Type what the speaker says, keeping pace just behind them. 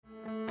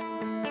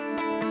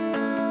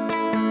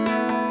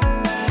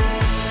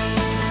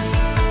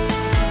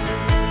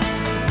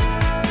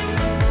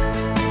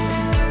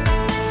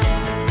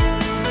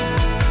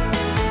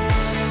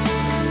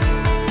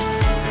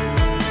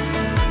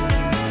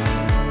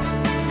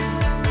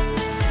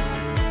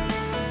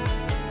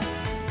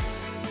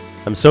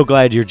I'm so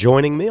glad you're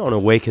joining me on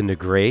Awaken to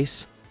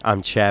Grace.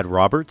 I'm Chad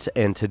Roberts,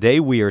 and today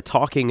we are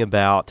talking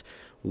about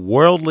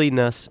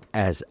worldliness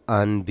as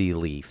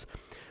unbelief.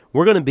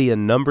 We're going to be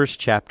in Numbers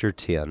chapter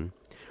 10.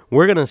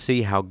 We're going to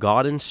see how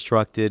God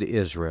instructed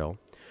Israel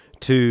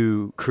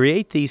to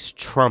create these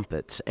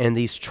trumpets, and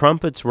these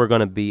trumpets were going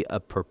to be a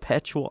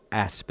perpetual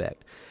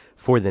aspect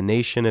for the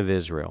nation of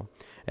Israel.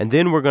 And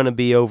then we're going to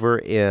be over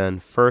in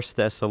 1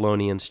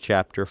 Thessalonians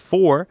chapter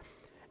 4,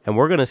 and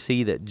we're going to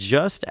see that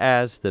just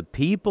as the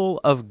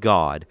people of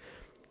God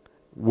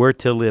were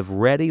to live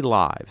ready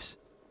lives,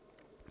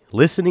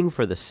 listening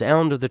for the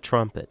sound of the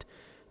trumpet,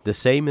 the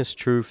same is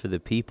true for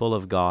the people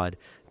of God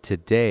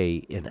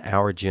today in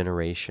our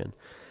generation.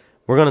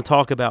 We're going to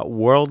talk about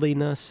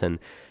worldliness and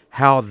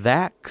how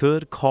that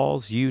could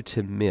cause you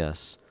to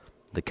miss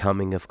the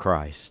coming of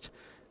Christ.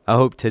 I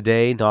hope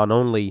today not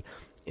only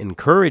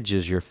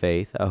encourages your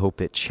faith, I hope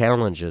it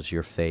challenges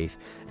your faith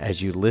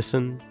as you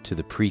listen to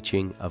the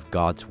preaching of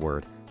God's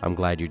Word. I'm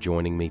glad you're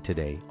joining me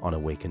today on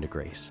Awaken to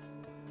Grace.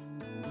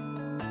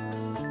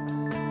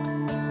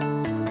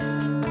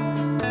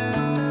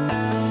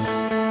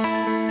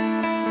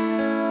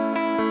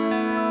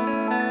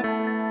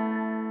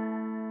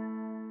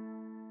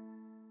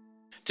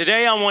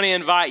 Today I want to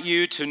invite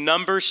you to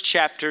Numbers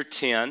chapter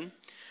 10.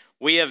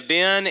 We have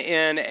been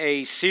in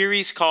a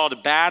series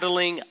called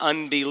Battling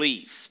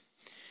Unbelief.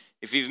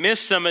 If you've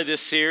missed some of this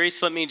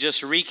series, let me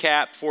just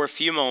recap for a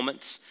few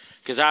moments,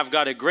 because I've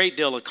got a great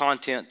deal of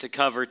content to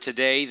cover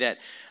today that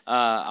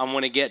I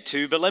want to get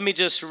to. But let me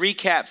just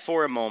recap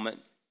for a moment.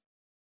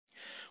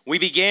 We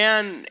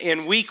began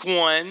in week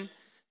 1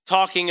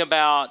 talking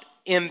about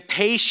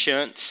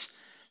impatience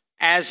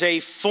as a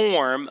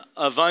form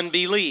of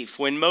unbelief.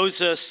 When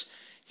Moses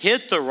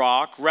hit the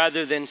rock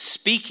rather than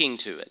speaking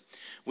to it,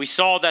 we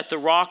saw that the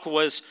rock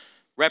was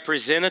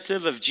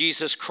representative of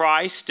Jesus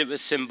Christ. It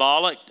was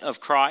symbolic of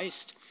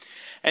Christ.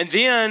 And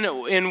then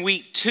in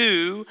week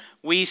 2,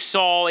 we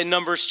saw in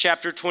Numbers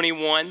chapter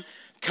 21,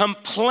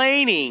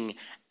 complaining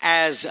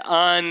as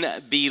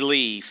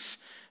unbelief.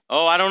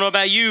 Oh, I don't know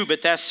about you,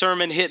 but that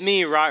sermon hit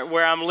me right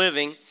where I'm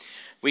living.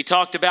 We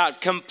talked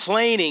about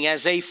complaining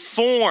as a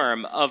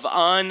form of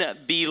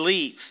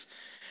unbelief.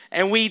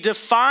 And we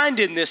defined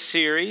in this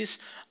series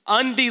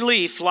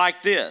unbelief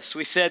like this.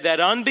 We said that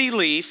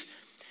unbelief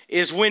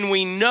is when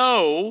we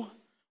know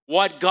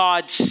what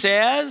God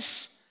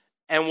says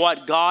and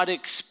what God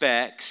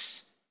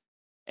expects,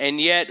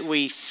 and yet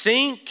we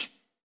think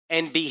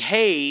and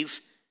behave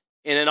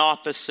in an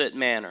opposite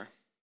manner.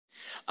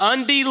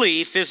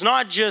 Unbelief is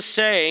not just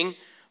saying,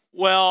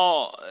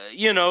 well,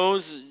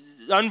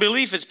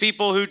 unbelief is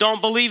people who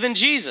don't believe in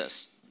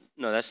Jesus.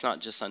 No, that's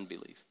not just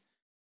unbelief.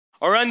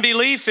 Or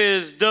unbelief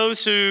is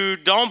those who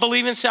don't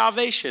believe in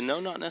salvation. No,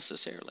 not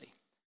necessarily.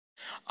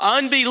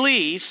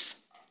 Unbelief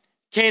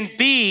can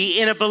be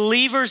in a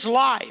believer's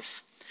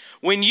life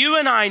when you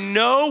and I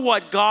know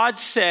what God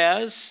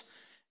says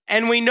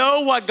and we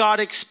know what God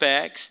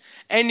expects,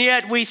 and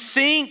yet we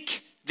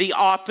think the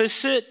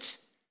opposite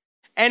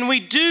and we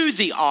do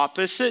the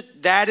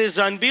opposite. That is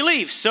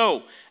unbelief.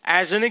 So,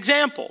 as an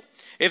example,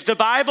 if the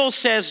Bible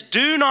says,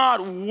 do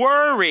not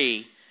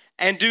worry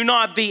and do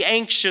not be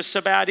anxious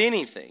about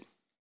anything,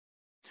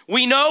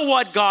 we know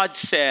what God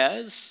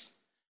says.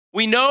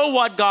 We know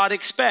what God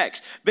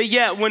expects. But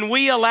yet, when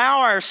we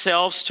allow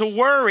ourselves to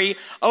worry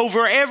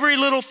over every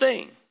little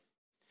thing,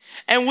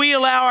 and we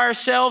allow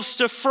ourselves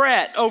to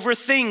fret over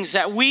things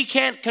that we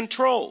can't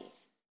control,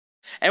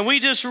 and we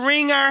just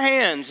wring our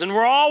hands, and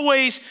we're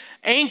always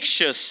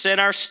anxious, and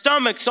our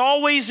stomach's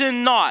always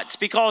in knots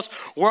because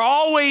we're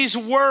always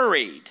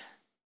worried,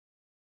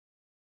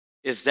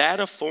 is that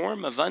a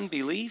form of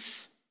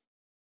unbelief?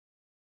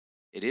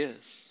 It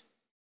is.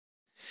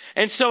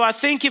 And so I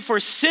think if we're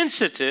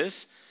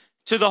sensitive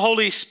to the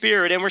Holy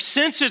Spirit and we're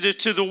sensitive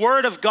to the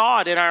Word of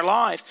God in our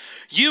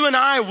life, you and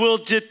I will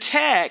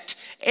detect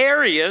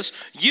areas,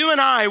 you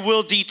and I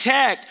will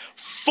detect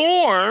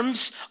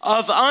forms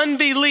of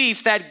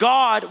unbelief that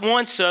God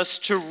wants us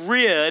to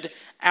rid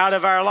out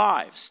of our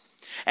lives.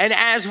 And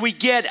as we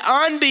get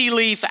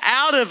unbelief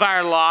out of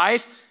our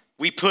life,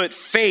 we put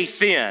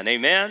faith in,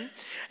 amen?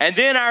 And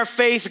then our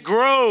faith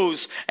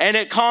grows and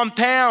it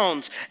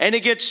compounds and it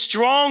gets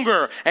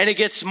stronger and it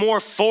gets more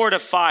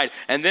fortified.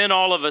 And then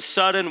all of a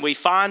sudden we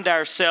find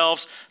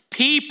ourselves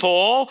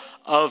people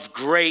of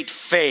great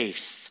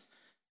faith.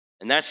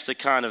 And that's the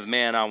kind of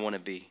man I want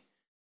to be.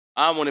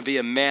 I want to be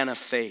a man of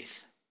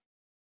faith.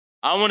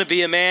 I want to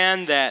be a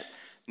man that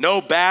no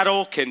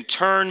battle can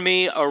turn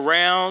me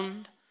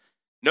around.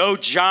 No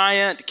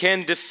giant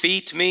can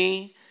defeat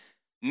me.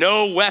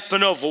 No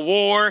weapon of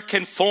war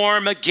can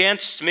form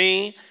against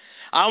me.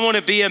 I want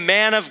to be a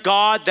man of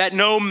God that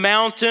no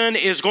mountain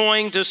is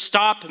going to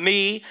stop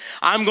me.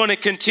 I'm going to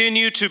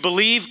continue to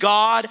believe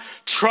God,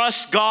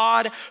 trust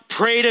God,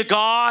 pray to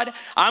God.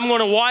 I'm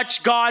going to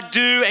watch God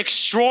do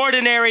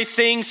extraordinary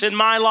things in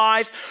my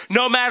life.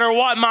 No matter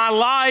what my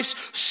life's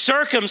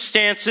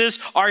circumstances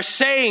are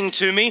saying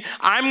to me,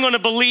 I'm going to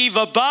believe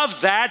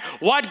above that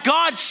what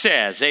God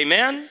says.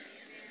 Amen?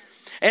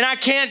 And I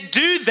can't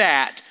do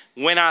that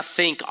when I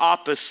think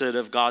opposite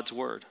of God's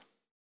word.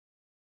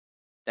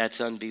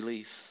 That's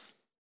unbelief.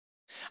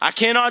 I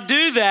cannot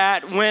do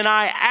that when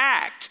I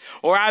act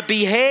or I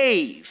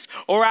behave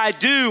or I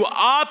do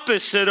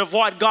opposite of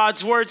what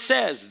God's word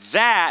says.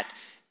 That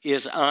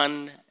is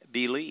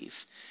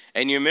unbelief.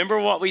 And you remember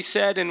what we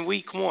said in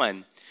week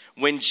 1?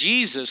 When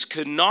Jesus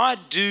could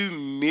not do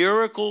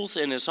miracles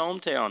in his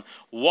hometown,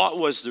 what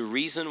was the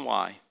reason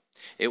why?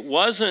 It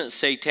wasn't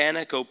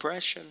satanic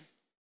oppression,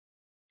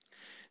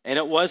 and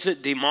it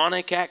wasn't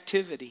demonic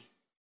activity.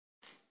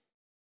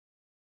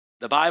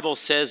 The Bible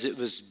says it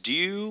was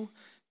due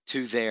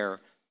to their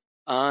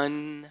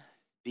unbelief.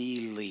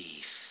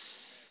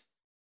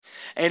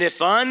 And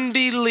if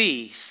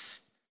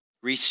unbelief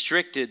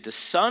restricted the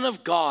Son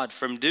of God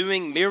from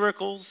doing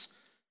miracles,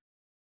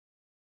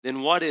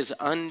 then what is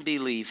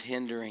unbelief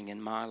hindering in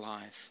my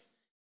life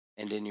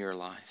and in your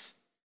life?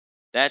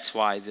 That's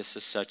why this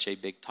is such a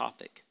big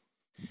topic.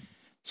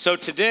 So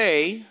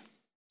today,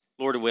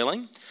 Lord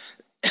willing,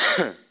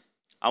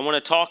 I want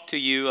to talk to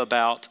you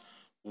about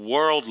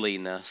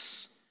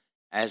worldliness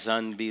as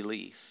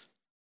unbelief.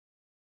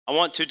 I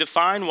want to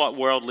define what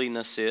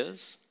worldliness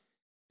is.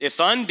 If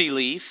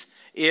unbelief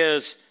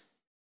is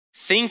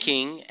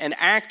thinking and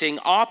acting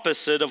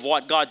opposite of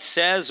what God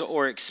says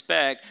or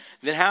expects,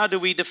 then how do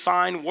we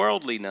define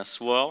worldliness?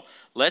 Well,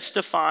 let's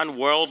define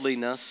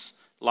worldliness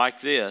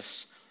like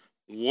this.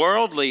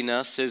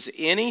 Worldliness is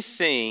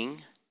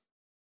anything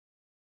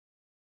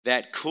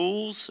that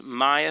cools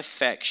my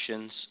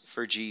affections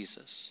for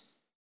Jesus.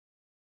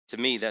 To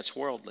me, that's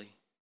worldly.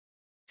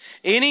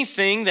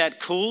 Anything that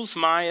cools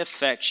my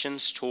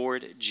affections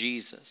toward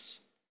Jesus.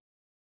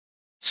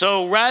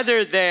 So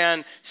rather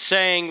than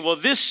saying, well,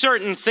 this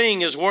certain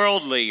thing is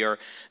worldly or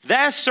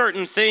that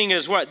certain thing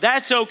is what,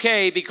 that's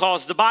okay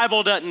because the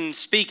Bible doesn't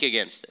speak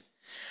against it.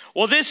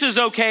 Well, this is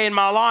okay in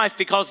my life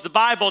because the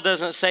Bible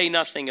doesn't say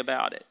nothing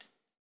about it.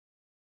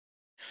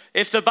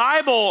 If the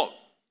Bible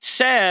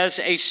says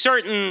a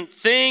certain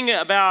thing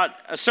about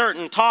a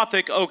certain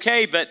topic,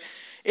 okay, but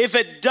if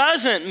it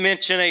doesn't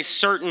mention a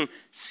certain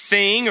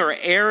thing or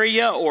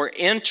area or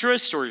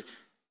interest or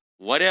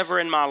whatever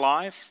in my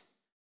life,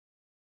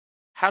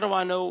 how do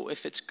I know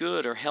if it's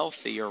good or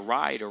healthy or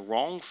right or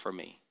wrong for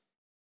me?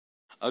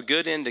 A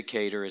good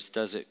indicator is,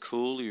 does it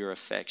cool your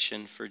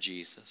affection for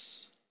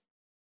Jesus?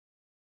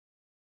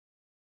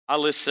 I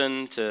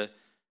listen to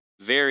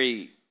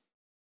very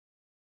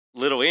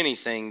little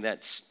anything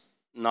that's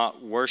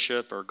not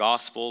worship or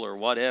gospel or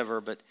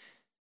whatever, but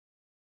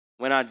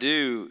when I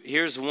do,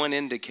 here's one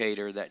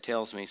indicator that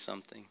tells me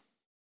something.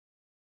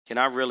 Can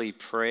I really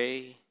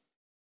pray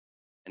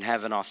and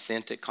have an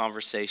authentic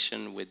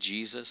conversation with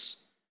Jesus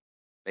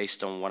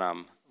based on what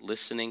I'm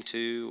listening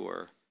to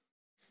or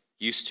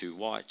used to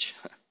watch?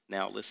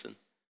 Now listen.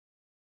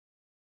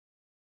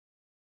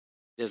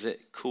 Does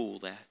it cool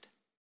that?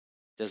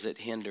 Does it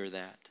hinder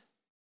that?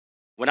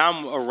 When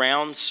I'm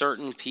around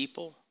certain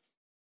people,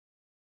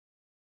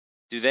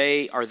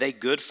 are they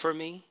good for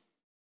me?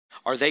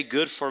 Are they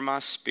good for my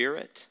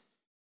spirit?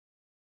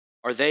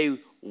 Are they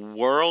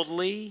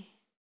worldly?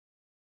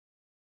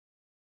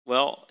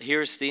 Well,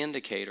 here's the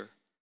indicator.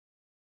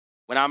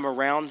 When I'm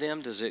around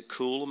them, does it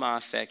cool my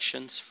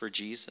affections for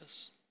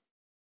Jesus?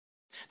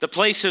 The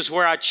places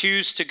where I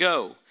choose to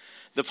go,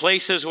 the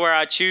places where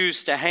I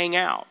choose to hang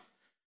out,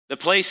 the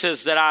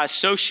places that I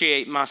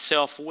associate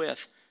myself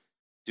with,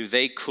 do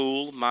they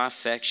cool my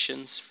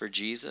affections for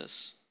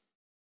Jesus?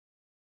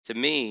 To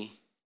me,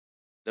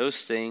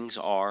 those things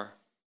are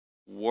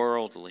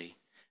worldly.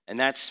 And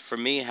that's, for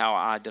me, how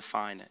I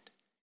define it.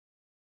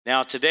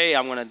 Now, today,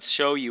 I'm going to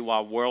show you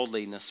why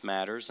worldliness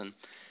matters. And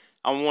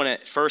I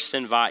want to first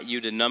invite you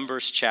to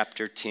Numbers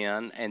chapter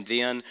 10. And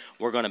then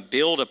we're going to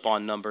build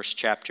upon Numbers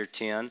chapter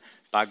 10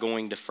 by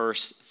going to 1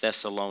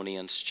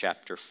 Thessalonians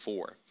chapter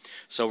 4.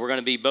 So we're going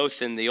to be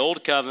both in the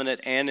Old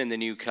Covenant and in the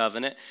New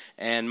Covenant.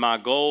 And my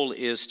goal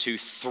is to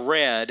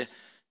thread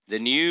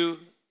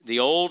the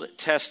Old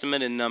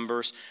Testament in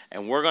Numbers,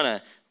 and we're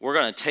going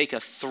to take a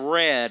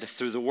thread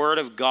through the Word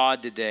of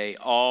God today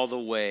all the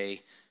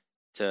way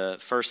to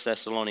 1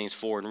 Thessalonians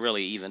 4 and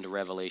really even to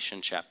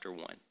Revelation chapter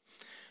 1.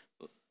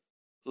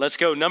 Let's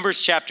go. Numbers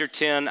chapter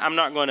 10. I'm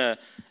not going to,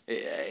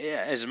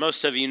 as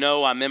most of you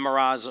know, I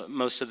memorize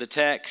most of the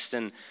text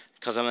and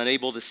because I'm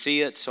unable to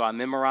see it, so I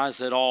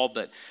memorize it all.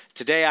 But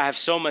today I have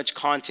so much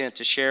content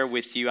to share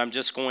with you. I'm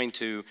just going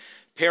to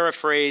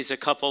paraphrase a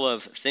couple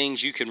of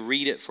things. You can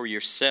read it for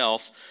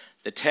yourself.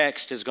 The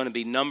text is going to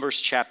be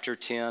Numbers chapter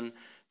 10,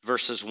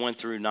 verses 1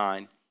 through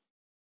 9.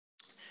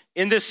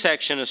 In this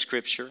section of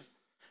Scripture,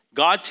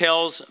 God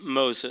tells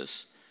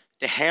Moses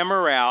to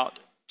hammer out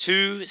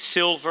 2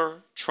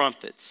 silver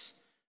trumpets.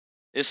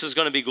 This is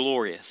going to be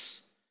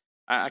glorious.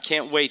 I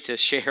can't wait to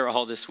share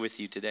all this with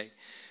you today.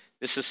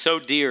 This is so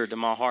dear to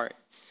my heart.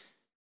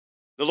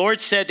 The Lord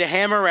said to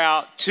hammer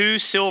out 2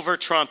 silver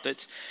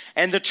trumpets,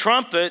 and the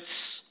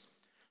trumpets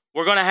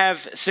were going to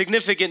have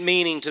significant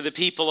meaning to the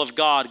people of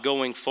God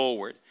going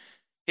forward.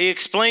 He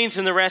explains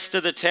in the rest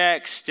of the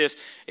text,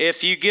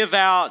 if you give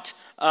out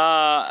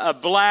a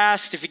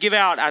blast, if you give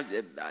out,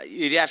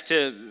 you'd have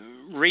to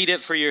read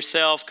it for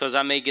yourself because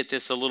I may get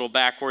this a little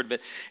backward, but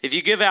if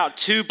you give out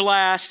 2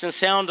 blasts and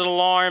sound an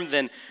alarm,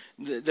 then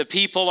the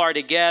people are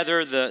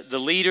together, the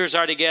leaders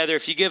are together.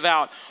 If you give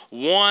out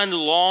 1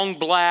 long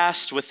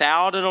blast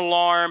without an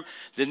alarm,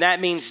 then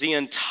that means the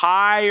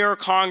entire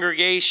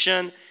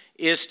congregation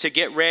is to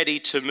get ready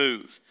to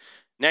move.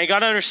 Now you got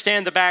to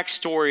understand the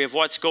backstory of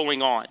what's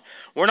going on.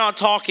 We're not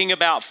talking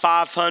about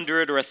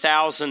 500 or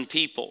 1,000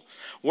 people.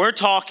 We're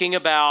talking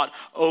about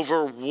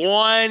over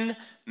 1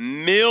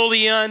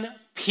 million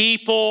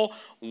people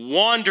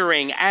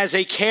wandering as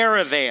a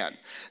caravan.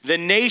 The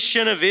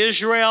nation of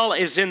Israel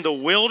is in the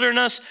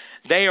wilderness.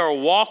 They are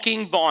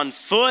walking on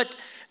foot.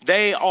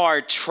 They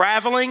are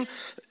traveling.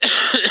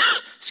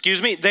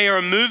 Excuse me. They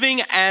are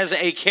moving as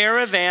a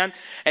caravan,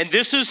 and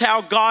this is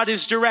how God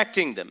is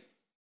directing them.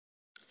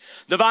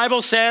 The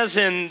Bible says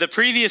in the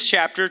previous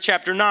chapter,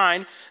 chapter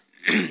 9,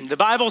 the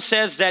Bible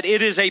says that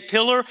it is a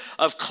pillar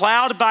of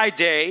cloud by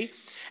day,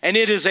 and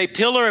it is a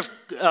pillar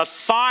of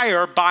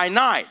fire by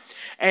night.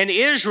 And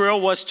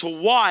Israel was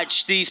to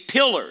watch these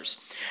pillars.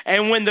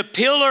 And when the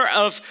pillar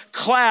of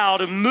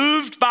cloud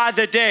moved by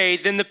the day,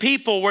 then the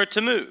people were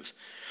to move.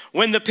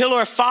 When the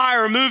pillar of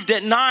fire moved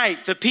at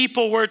night, the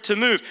people were to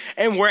move.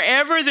 And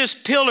wherever this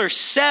pillar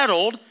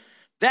settled,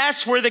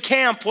 that's where the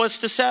camp was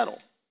to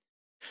settle.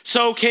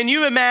 So can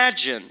you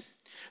imagine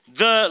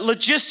the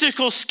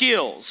logistical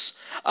skills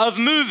of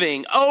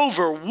moving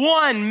over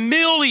 1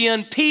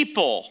 million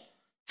people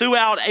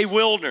throughout a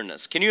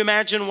wilderness? Can you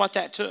imagine what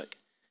that took?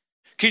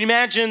 Can you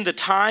imagine the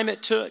time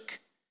it took?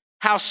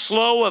 How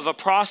slow of a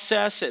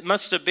process it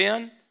must have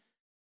been?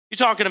 You're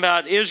talking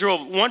about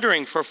Israel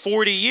wandering for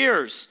 40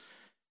 years.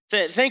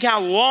 Think how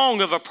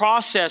long of a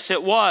process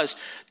it was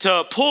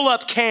to pull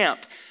up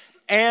camp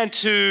and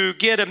to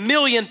get 1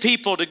 million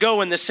people to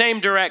go in the same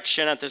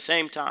direction at the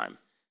same time.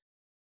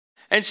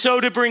 And so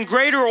to bring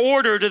greater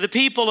order to the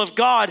people of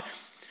God,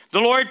 the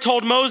Lord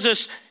told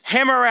Moses,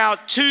 hammer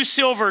out 2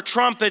 silver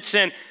trumpets.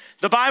 And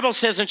the Bible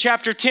says in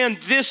chapter 10,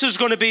 this is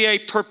going to be a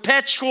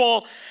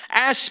perpetual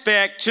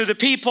aspect to the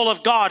people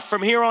of God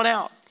from here on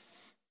out.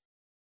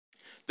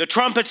 The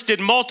trumpets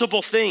did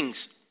multiple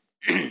things.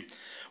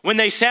 When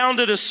they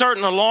sounded a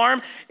certain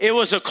alarm, it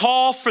was a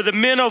call for the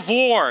men of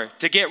war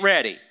to get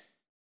ready.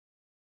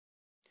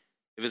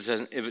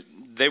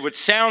 They would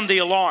sound the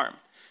alarm.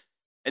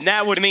 And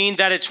that would mean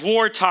that it's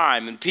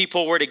wartime and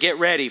people were to get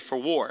ready for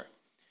war.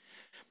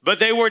 But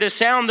they were to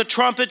sound the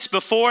trumpets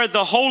before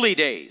the holy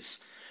days,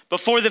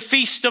 before the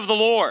feast of the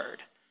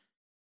Lord.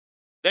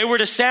 They were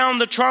to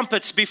sound the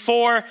trumpets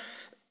before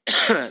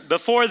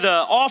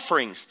the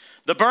offerings,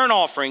 the burnt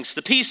offerings,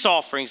 the peace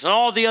offerings, and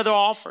all the other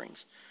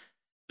offerings.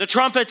 The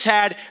trumpets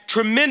had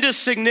tremendous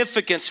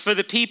significance for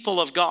the people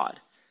of God.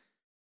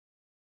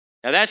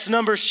 Now that's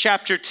Numbers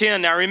chapter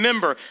 10. Now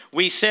remember,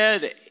 we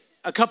said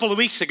a couple of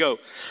weeks ago,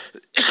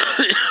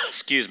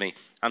 excuse me,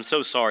 I'm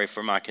so sorry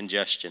for my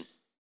congestion.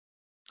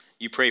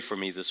 You pray for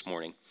me this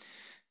morning.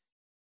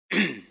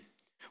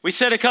 We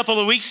said a couple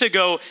of weeks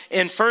ago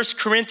in 1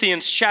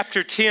 Corinthians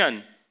chapter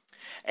 10,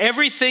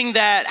 everything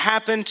that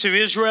happened to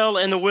Israel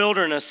in the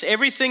wilderness,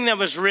 everything that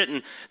was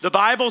written, the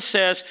Bible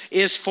says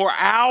is for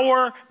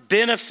our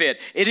benefit.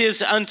 It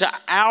is unto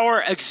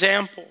our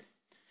example.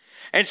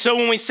 And so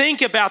when we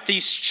think about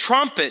these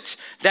trumpets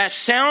that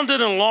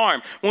sounded an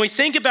alarm, when we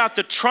think about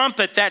the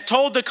trumpet that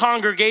told the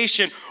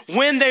congregation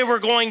when they were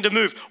going to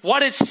move,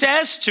 what it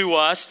says to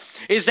us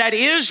is that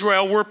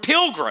Israel were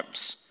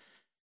pilgrims.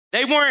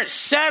 They weren't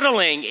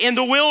settling in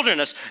the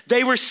wilderness.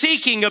 They were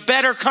seeking a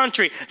better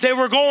country. They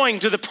were going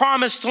to the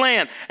promised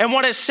land. And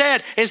what it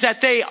said is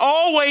that they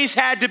always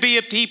had to be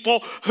a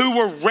people who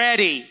were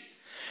ready.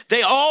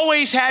 They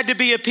always had to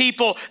be a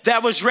people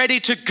that was ready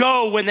to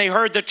go when they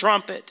heard the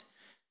trumpet.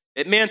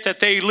 It meant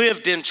that they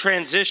lived in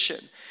transition.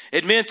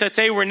 It meant that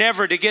they were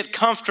never to get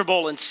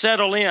comfortable and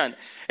settle in.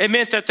 It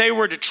meant that they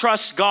were to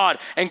trust God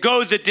and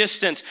go the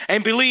distance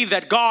and believe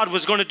that God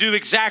was going to do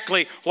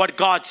exactly what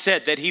God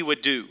said that he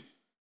would do.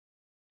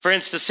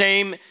 Friends,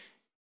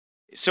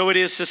 so it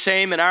is the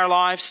same in our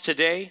lives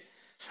today.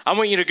 I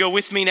want you to go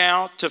with me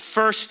now to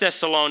 1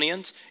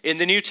 Thessalonians in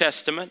the New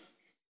Testament.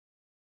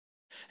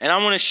 And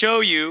I want to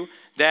show you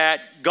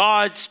that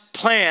God's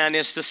plan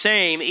is the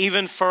same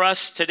even for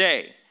us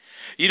today.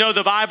 You know,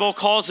 the Bible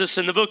calls us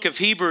in the book of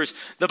Hebrews,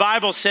 the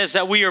Bible says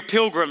that we are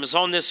pilgrims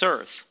on this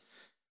earth.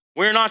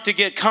 We're not to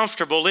get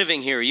comfortable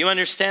living here. You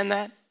understand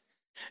that?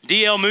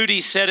 D.L.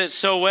 Moody said it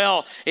so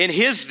well in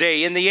his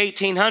day, in the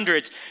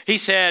 1800s. He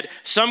said,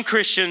 some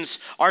Christians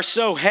are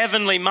so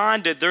heavenly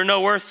minded, they're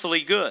no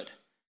earthly good.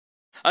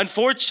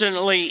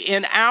 Unfortunately,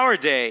 in our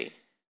day,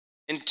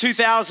 in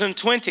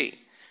 2020,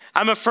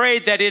 I'm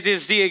afraid that it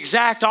is the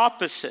exact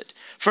opposite.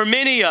 For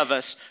many of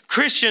us,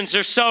 Christians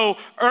are so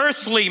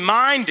earthly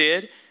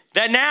minded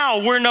that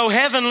now we're no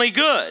heavenly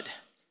good.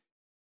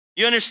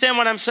 You understand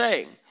what I'm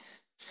saying?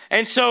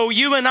 And so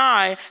you and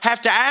I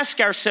have to ask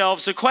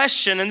ourselves a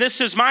question, and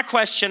this is my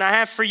question I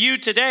have for you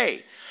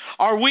today.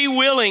 Are we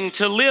willing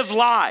to live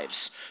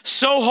lives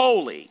so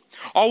holy?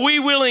 Are we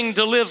willing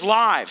to live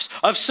lives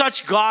of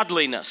such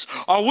godliness?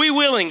 Are we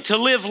willing to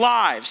live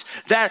lives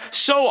that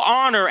so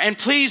honor and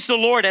please the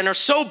Lord and are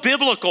so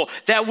biblical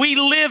that we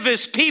live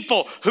as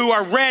people who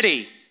are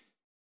ready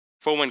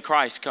for when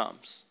Christ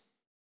comes?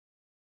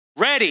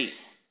 Ready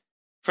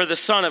for the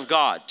Son of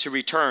God to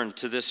return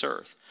to this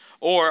earth?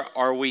 Or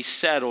are we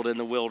settled in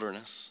the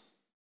wilderness?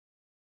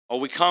 Are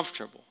we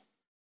comfortable?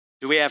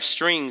 Do we have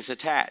strings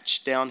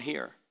attached down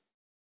here?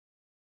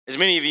 As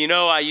many of you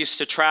know, I used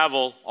to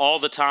travel all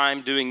the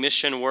time doing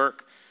mission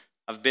work.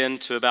 I've been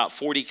to about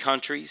 40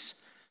 countries,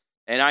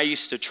 and I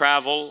used to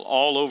travel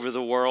all over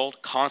the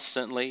world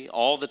constantly,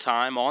 all the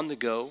time, on the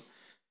go.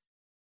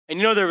 And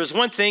you know, there was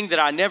one thing that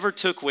I never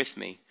took with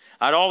me.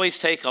 I'd always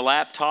take a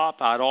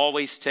laptop. I'd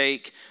always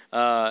take,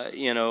 a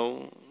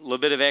little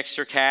bit of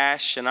extra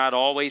cash, and I'd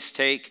always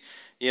take,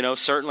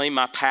 certainly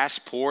my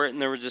passport. And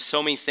there were just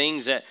so many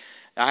things that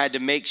I had to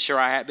make sure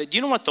I had. But do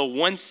you know what the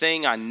one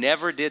thing I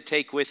never did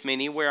take with me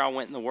anywhere I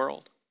went in the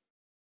world?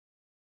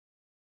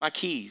 My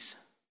keys.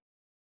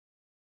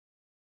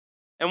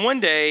 And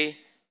one day,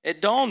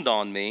 it dawned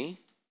on me.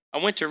 I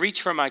went to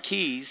reach for my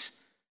keys,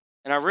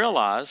 and I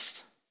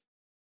realized,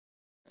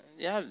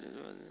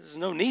 there's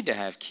no need to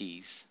have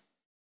keys.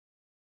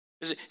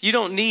 You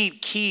don't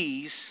need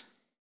keys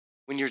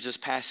when you're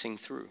just passing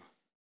through.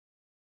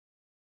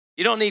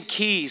 You don't need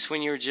keys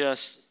when you're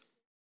just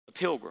a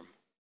pilgrim.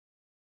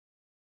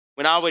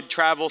 When I would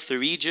travel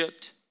through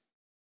Egypt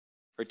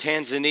or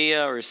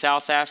Tanzania or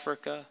South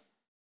Africa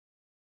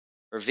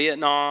or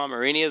Vietnam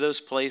or any of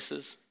those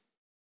places,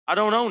 I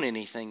don't own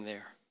anything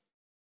there.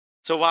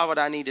 So why would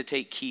I need to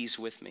take keys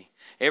with me?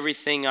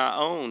 Everything I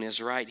own is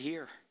right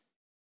here.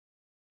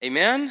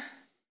 Amen?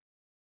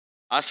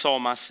 I saw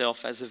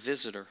myself as a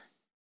visitor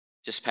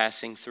just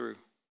passing through.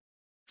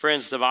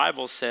 Friends, the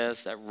Bible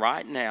says that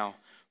right now,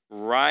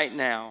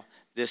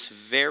 this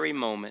very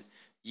moment,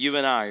 you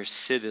and I are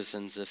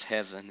citizens of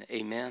heaven.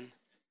 Amen?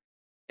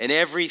 And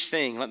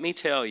everything, let me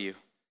tell you,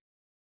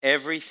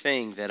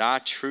 everything that I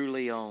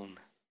truly own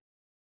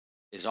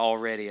is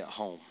already at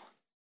home.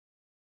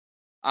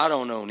 I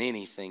don't own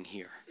anything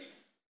here.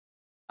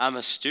 I'm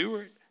a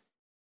steward.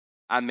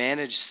 I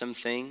manage some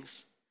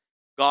things.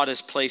 God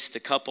has placed a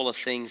couple of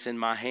things in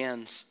my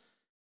hands.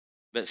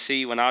 But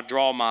see, when I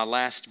draw my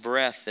last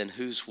breath, then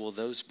whose will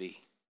those be?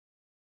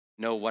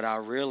 No, what I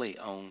really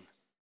own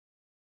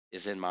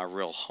is in my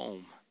real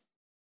home.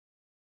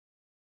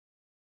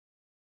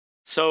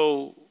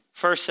 So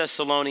 1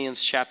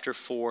 Thessalonians chapter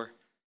 4.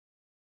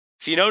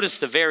 If you notice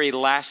the very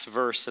last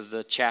verse of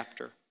the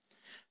chapter,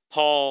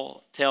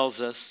 Paul tells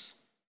us,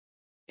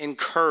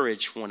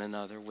 encourage one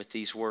another with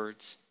these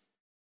words.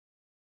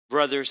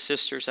 Brothers,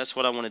 sisters, that's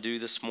what I want to do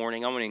this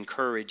morning. I want to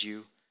encourage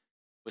you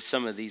with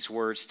some of these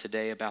words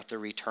today about the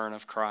return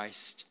of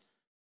Christ.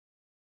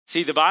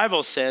 See, the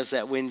Bible says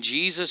that when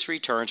Jesus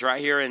returns, right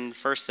here in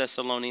 1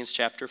 Thessalonians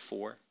chapter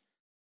 4,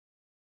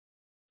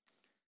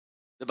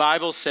 the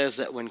Bible says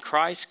that when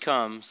Christ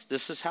comes,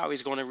 this is how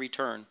he's going to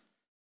return.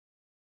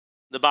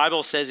 The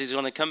Bible says he's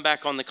going to come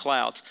back on the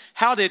clouds.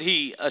 How did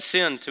he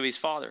ascend to his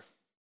Father?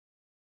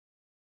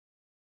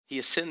 He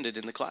ascended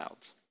in the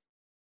clouds.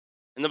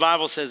 And the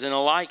Bible says in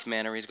a like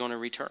manner he's going to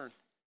return.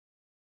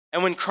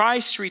 And when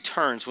Christ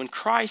returns, when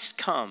Christ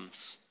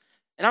comes,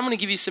 and I'm going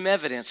to give you some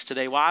evidence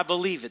today why I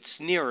believe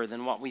it's nearer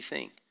than what we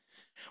think.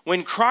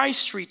 When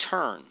Christ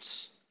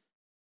returns,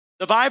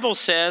 the Bible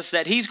says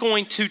that he's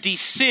going to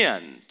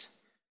descend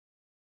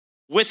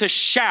with a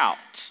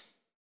shout.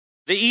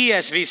 The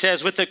ESV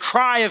says with a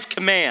cry of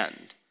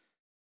command.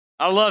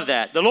 I love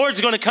that. The Lord's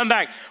going to come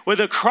back with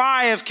a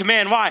cry of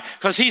command. Why?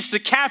 Because he's the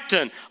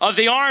captain of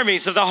the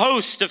armies of the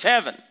host of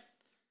heaven.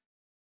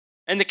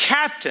 And the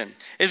captain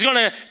is going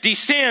to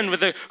descend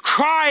with a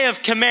cry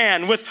of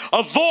command, with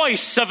a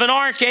voice of an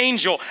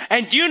archangel.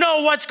 And do you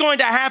know what's going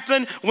to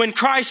happen when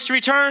Christ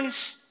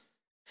returns?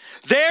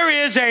 There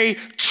is a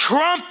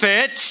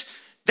trumpet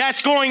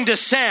that's going to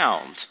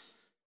sound.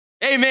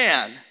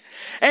 Amen.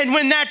 And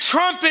when that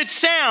trumpet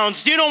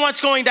sounds, do you know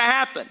what's going to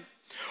happen?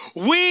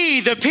 We,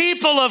 the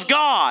people of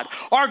God,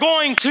 are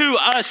going to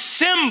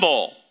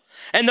assemble.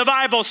 And the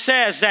Bible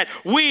says that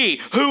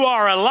we who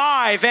are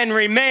alive and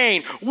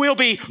remain will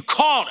be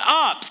caught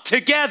up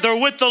together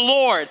with the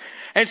Lord.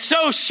 And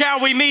so shall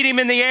we meet him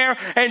in the air,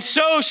 and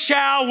so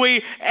shall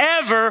we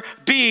ever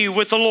be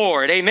with the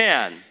Lord.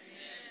 Amen.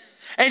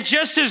 And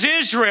just as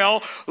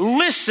Israel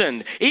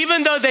listened,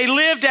 even though they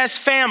lived as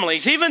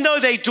families, even though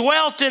they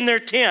dwelt in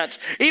their tents,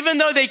 even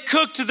though they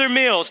cooked their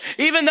meals,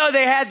 even though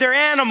they had their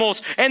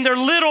animals and their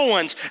little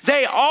ones,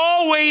 they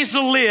always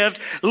lived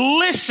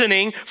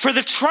listening for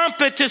the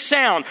trumpet to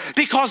sound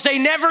because they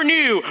never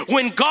knew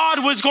when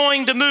God was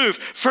going to move.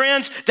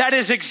 Friends, that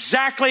is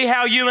exactly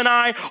how you and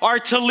I are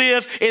to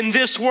live in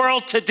this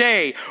world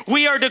today.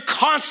 We are to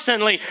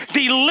constantly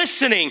be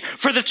listening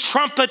for the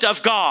trumpet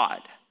of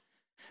God.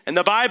 And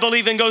the Bible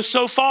even goes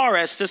so far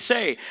as to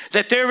say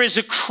that there is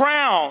a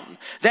crown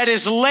that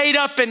is laid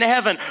up in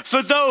heaven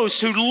for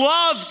those who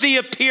love the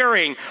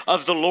appearing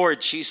of the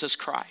Lord Jesus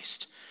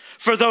Christ.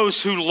 for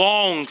those who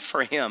long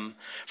for him,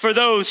 for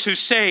those who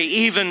say,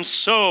 even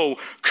so,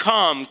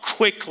 come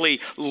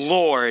quickly,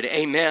 Lord.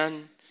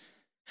 Amen.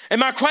 And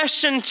my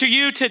question to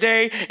you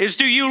today is,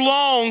 do you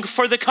long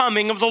for the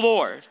coming of the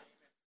Lord?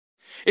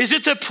 Is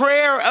it the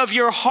prayer of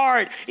your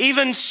heart,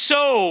 even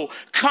so,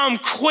 come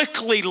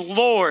quickly,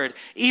 Lord,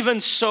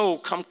 even so,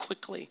 come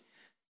quickly?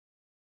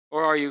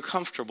 Or are you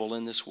comfortable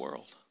in this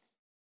world?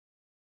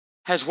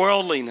 Has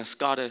worldliness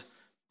got a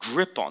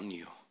grip on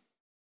you?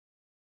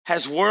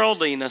 Has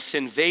worldliness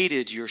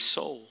invaded your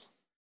soul?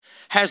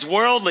 Has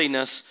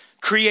worldliness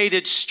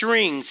created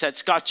strings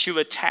that's got you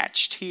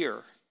attached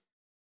here,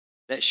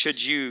 that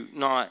should you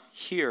not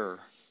hear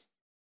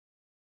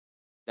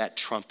that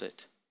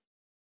trumpet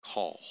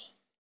call?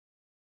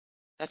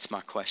 That's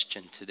my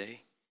question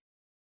today.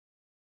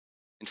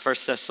 In 1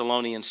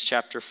 Thessalonians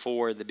chapter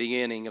 4, the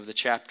beginning of the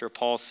chapter,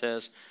 Paul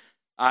says,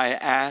 I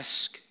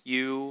ask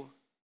you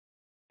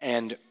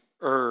and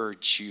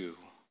urge you,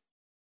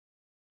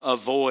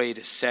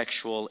 avoid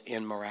sexual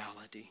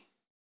immorality,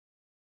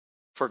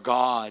 for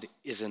God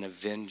is an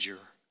avenger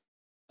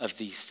of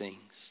these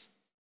things.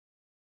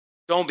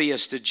 Don't be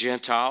as the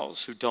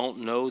Gentiles who don't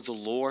know the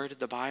Lord,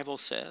 the Bible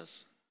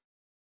says.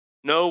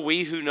 No,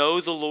 we who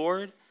know the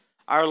Lord,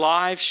 our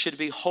lives should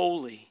be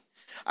holy.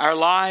 Our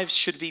lives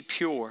should be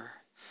pure.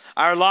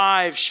 Our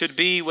lives should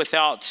be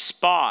without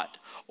spot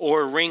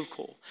or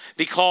wrinkle,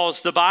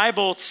 because the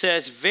Bible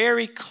says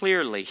very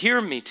clearly, hear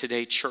me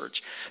today,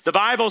 church. The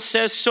Bible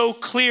says so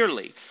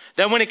clearly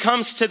that when it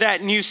comes to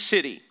that new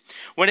city,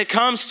 when it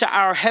comes to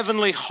our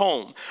heavenly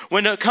home,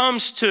 when it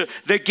comes to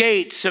the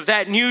gates of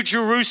that new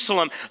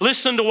Jerusalem,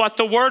 listen to what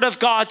the Word of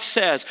God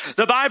says.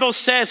 The Bible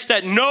says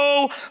that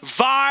no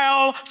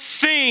vile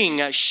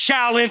thing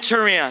shall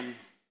enter in.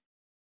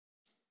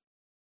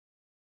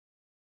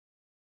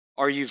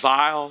 Are you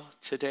vile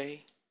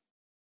today?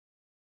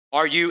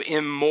 Are you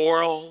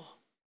immoral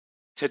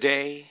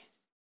today?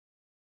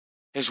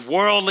 Has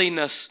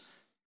worldliness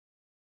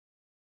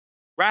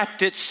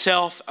wrapped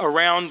itself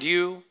around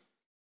you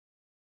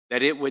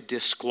that it would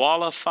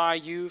disqualify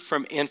you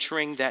from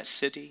entering that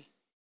city?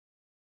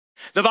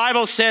 The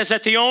Bible says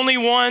that the only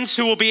ones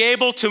who will be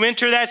able to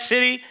enter that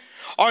city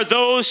are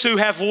those who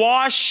have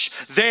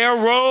washed their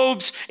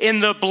robes in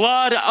the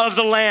blood of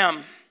the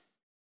Lamb.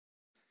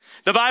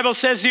 The Bible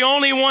says the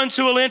only ones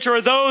who will enter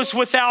are those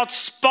without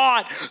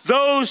spot,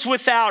 those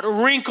without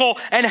wrinkle.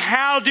 And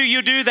how do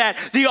you do that?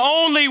 The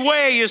only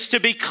way is to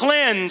be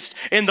cleansed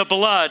in the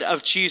blood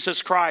of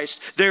Jesus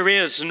Christ. There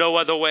is no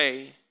other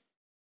way.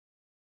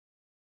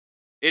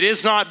 It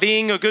is not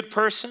being a good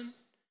person.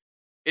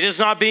 It is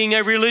not being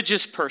a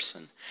religious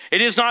person.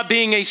 It is not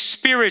being a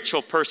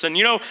spiritual person.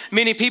 You know,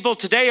 many people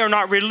today are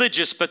not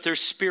religious, but they're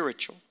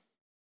spiritual.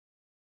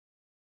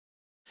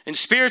 And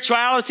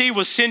spirituality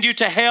will send you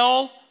to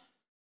hell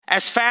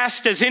as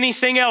fast as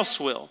anything else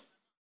will.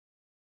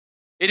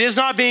 It is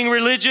not being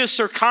religious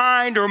or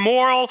kind or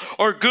moral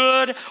or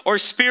good or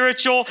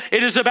spiritual.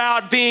 It is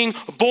about being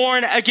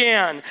born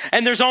again.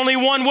 And there's only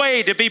one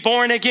way to be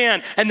born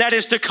again, and that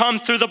is to come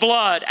through the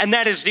blood. And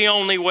that is the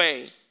only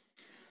way.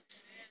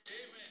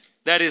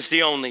 That is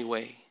the only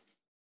way.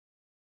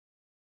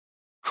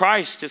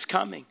 Christ is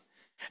coming.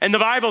 And the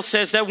Bible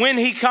says that when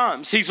he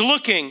comes, he's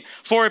looking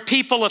for a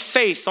people of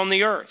faith on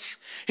the earth.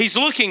 He's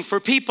looking for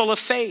people of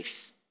faith.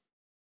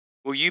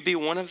 Will you be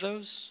one of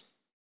those?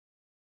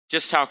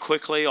 Just how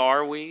quickly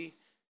are we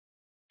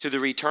to the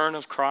return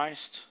of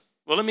Christ?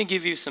 Well, let me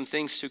give you some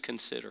things to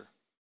consider.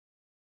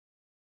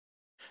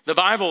 The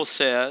Bible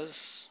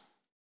says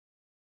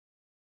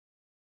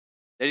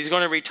that he's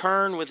going to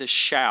return with a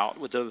shout,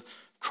 with a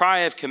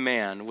cry of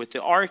command, with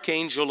the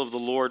archangel of the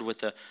Lord, with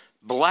the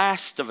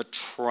blast of a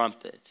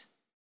trumpet.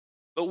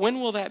 But when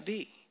will that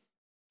be?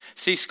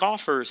 See,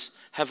 scoffers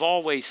have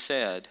always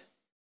said,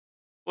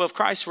 well, if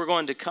Christ were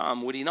going to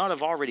come, would he not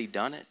have already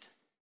done it?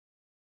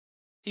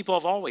 People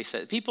have always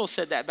said, people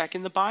said that back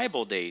in the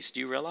Bible days. Do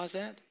you realize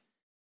that?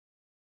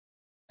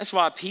 That's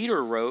why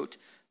Peter wrote,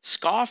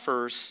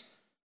 scoffers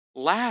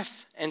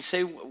laugh and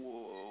say,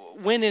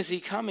 when is he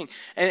coming?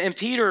 And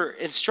Peter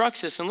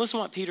instructs us, and listen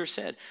to what Peter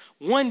said.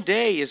 One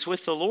day is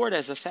with the Lord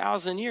as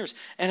 1,000 years,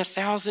 and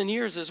 1,000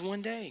 years is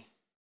one day.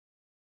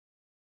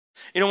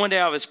 You know, one day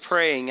I was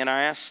praying and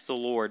I asked the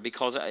Lord,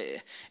 because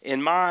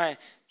in my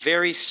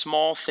very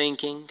small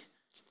thinking,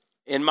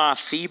 in my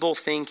feeble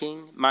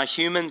thinking, my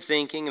human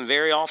thinking, and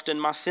very often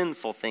my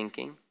sinful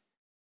thinking,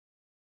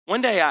 one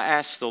day I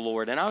asked the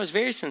Lord, and I was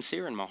very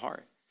sincere in my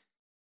heart.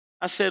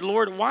 I said,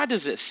 Lord, why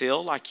does it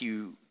feel like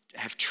you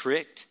have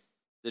tricked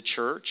the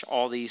church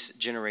all these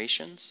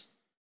generations?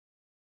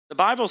 The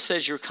Bible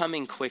says you're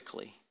coming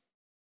quickly.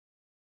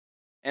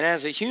 And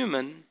as a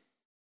human,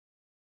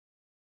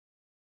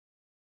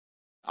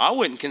 I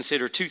wouldn't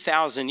consider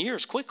 2,000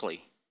 years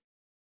quickly.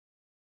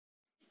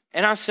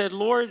 And I said,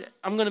 Lord,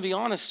 I'm going to be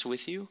honest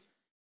with you.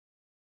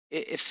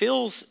 It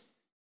feels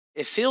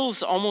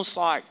almost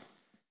like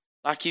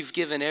you've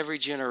given every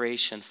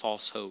generation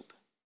false hope.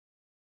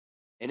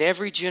 And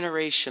every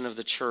generation of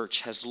the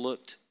church has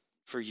looked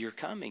for your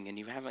coming and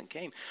you haven't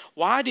came.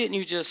 Why didn't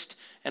you just,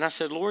 and I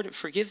said, Lord,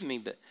 forgive me,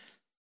 but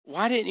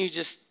why didn't you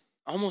just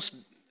almost,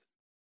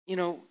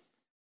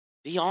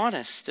 be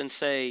honest and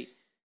say,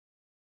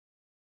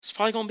 it's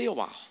probably going to be a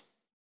while.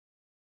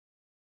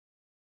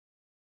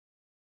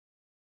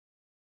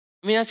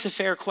 I mean, that's a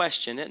fair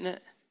question, isn't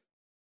it?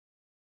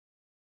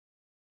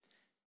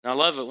 And I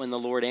love it when the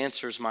Lord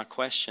answers my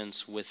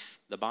questions with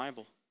the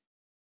Bible.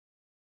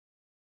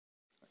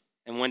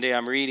 And one day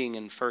I'm reading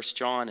in 1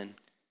 John, and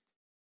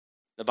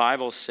the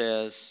Bible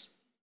says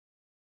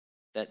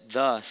that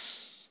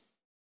thus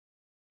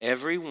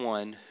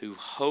everyone who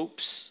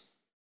hopes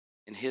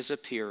in his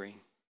appearing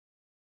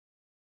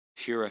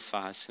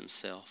purifies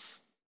himself.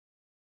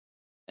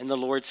 And the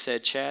Lord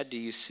said, Chad, do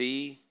you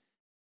see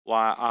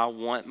why I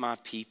want my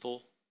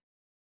people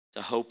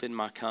to hope in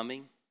my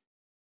coming?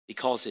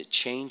 Because it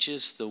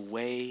changes the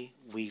way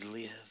we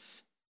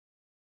live.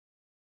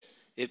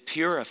 It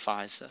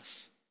purifies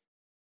us.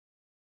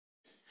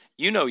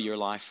 You know your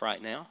life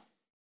right now.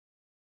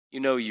 You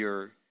know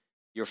your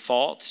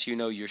faults. You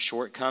know your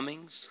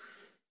shortcomings.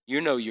 You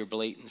know your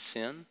blatant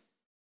sin.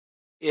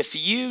 If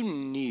you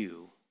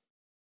knew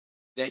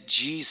that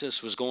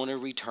Jesus was going to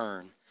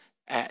return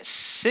at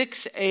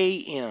 6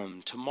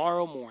 a.m.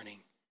 tomorrow morning,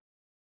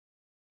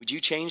 would you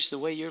change the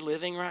way you're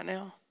living right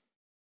now?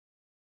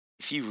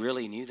 If you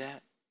really knew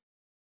that?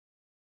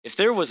 If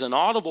there was an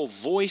audible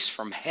voice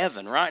from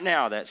heaven right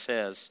now that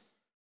says,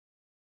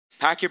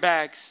 pack your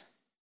bags,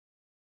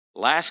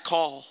 last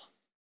call,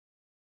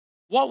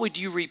 what would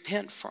you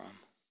repent from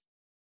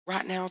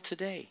right now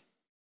today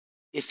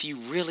if you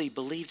really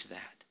believed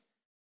that?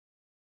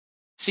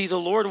 See, the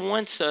Lord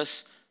wants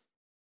us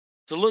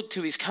to look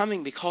to his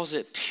coming because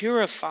it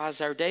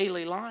purifies our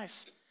daily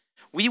life.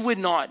 We would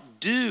not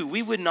do,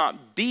 we would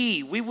not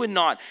be, we would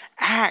not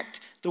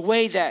act the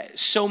way that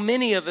so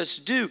many of us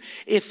do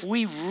if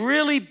we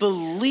really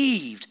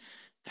believed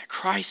that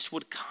Christ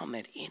would come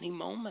at any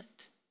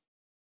moment.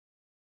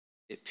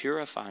 It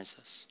purifies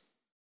us.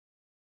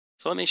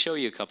 So let me show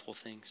you a couple of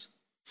things.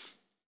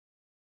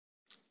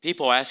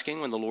 People asking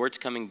when the Lord's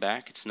coming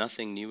back, it's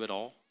nothing new at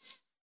all.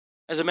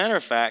 As a matter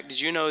of fact, did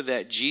you know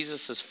that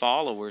Jesus'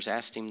 followers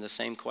asked him the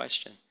same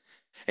question?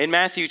 In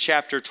Matthew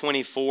chapter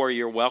 24,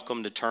 you're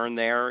welcome to turn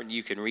there.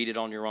 You can read it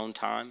on your own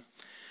time.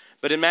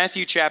 But in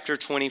Matthew chapter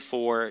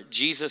 24,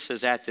 Jesus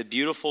is at the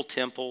beautiful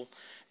temple.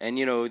 And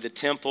the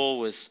temple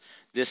was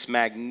this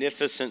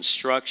magnificent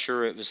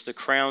structure. It was the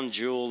crown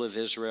jewel of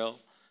Israel.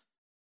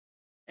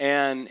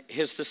 And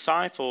his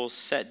disciples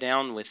sat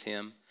down with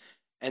him.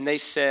 And they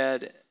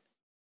said,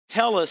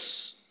 tell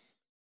us,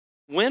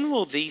 when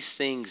will these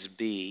things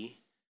be?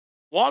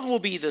 What will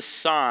be the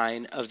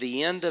sign of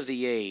the end of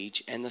the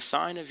age and the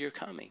sign of your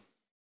coming?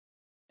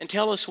 And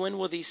tell us, when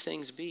will these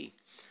things be?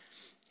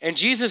 And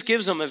Jesus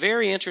gives them a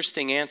very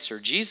interesting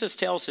answer. Jesus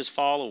tells his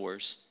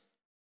followers,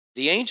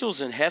 the angels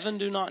in heaven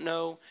do not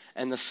know,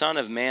 and the Son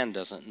of Man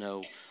doesn't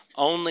know.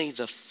 Only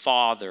the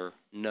Father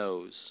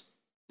knows.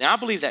 Now, I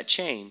believe that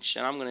changed,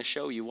 and I'm going to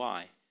show you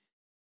why.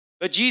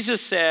 But Jesus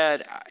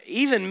said,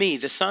 even me,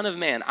 the Son of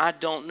Man, I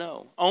don't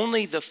know.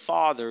 Only the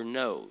Father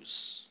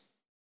knows.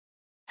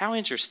 How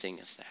interesting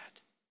is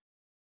that?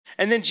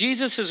 And then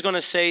Jesus is going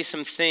to say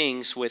some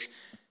things with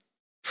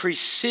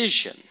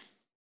precision.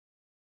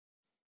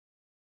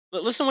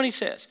 But listen what he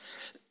says.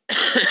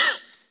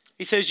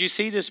 He says, you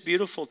see this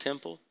beautiful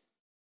temple?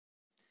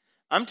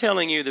 I'm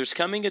telling you, there's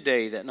coming a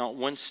day that not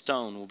one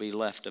stone will be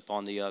left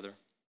upon the other.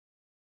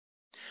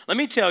 Let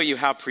me tell you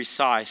how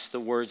precise the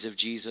words of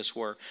Jesus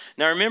were.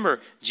 Now remember,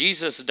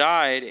 Jesus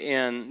died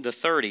in the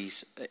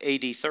 30s,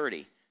 AD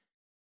 30.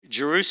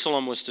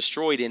 Jerusalem was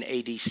destroyed in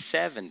AD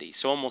 70,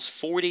 so almost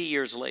 40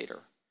 years later.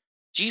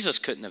 Jesus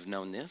couldn't have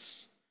known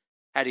this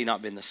had he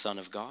not been the Son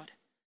of God.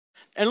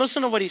 And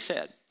listen to what he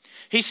said.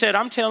 He said,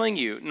 I'm telling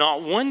you,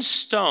 not one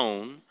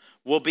stone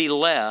will be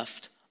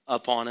left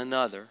upon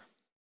another.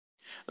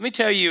 Let me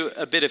tell you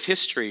a bit of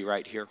history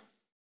right here.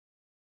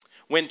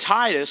 When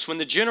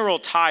the general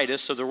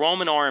Titus of the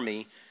Roman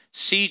army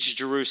sieged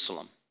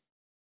Jerusalem,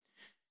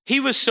 he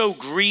was so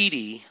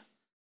greedy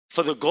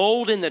for the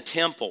gold in the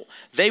temple.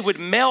 They would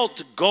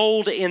melt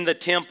gold in the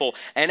temple.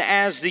 And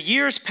as the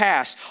years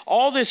passed,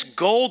 all this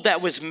gold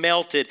that was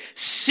melted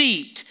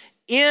seeped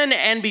in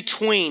and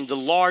between the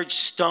large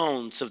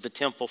stones of the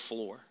temple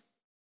floor.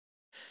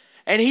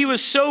 And he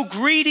was so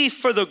greedy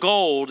for the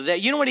gold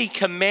that you know what he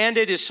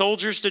commanded his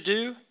soldiers to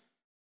do?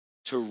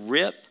 To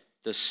rip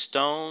the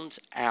stones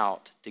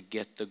out to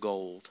get the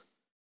gold.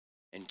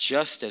 And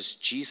just as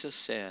Jesus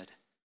said,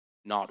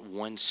 not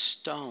one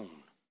stone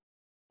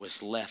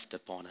was left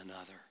upon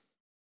another.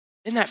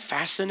 Isn't that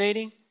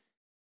fascinating?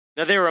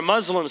 Now, there are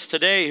Muslims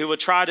today who would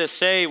try to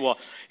say, well,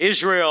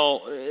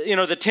 Israel,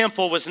 the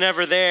temple was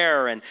never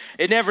there and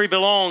it never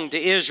belonged to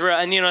Israel.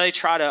 And, they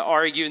try to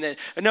argue that.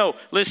 No,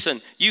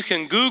 listen, you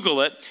can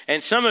Google it.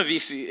 And some of you,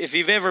 if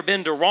you've ever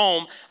been to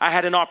Rome, I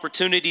had an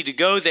opportunity to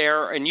go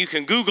there and you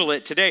can Google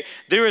it today.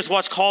 There is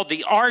what's called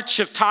the Arch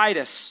of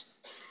Titus.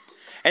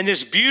 And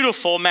this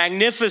beautiful,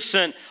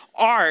 magnificent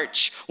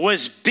arch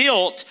was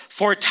built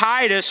for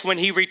Titus when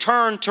he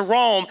returned to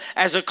Rome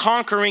as a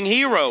conquering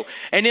hero.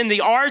 And in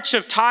the Arch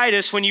of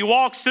Titus, when you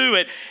walk through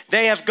it,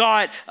 they have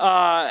got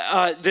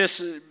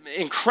this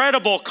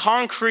incredible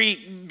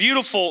concrete,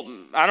 beautiful,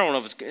 I don't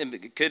know if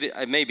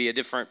it may be a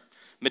different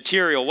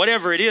material,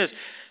 whatever it is.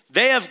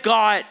 They have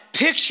got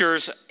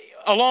pictures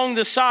along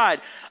the side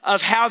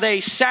of how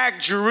they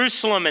sacked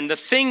Jerusalem and the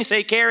things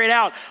they carried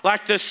out,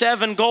 like the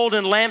 7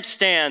 golden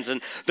lampstands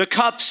and the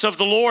cups of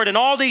the Lord and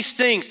all these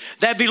things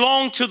that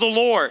belong to the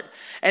Lord.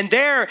 And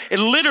there, it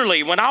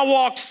literally, when I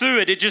walked through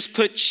it, it just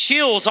put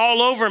chills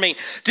all over me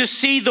to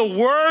see the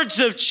words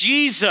of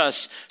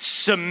Jesus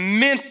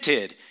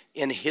cemented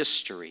in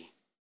history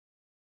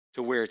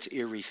to where it's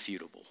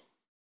irrefutable.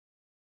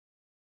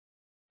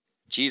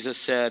 Jesus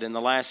said in the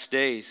last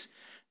days,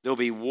 there'll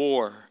be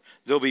war.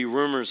 There'll be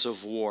rumors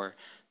of war.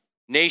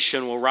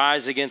 Nation will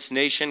rise against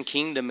nation,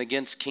 kingdom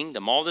against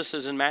kingdom. All this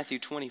is in Matthew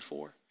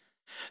 24.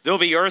 There'll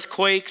be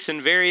earthquakes in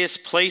various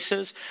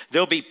places.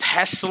 There'll be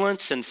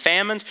pestilence and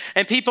famines.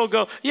 And people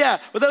go, yeah,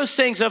 well, those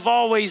things have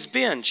always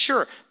been.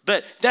 Sure,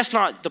 but that's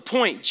not the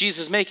point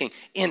Jesus is making.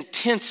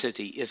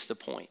 Intensity is the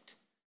point.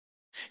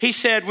 He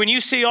said, when you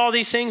see all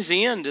these things,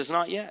 the end is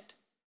not yet.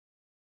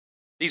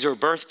 These are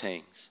birth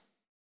pains.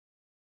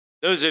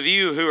 Those of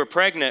you who are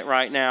pregnant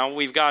right now,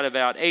 we've got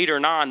about 8 or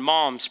 9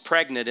 moms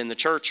pregnant in the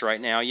church right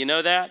now. You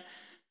know that?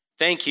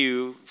 Thank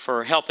you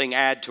for helping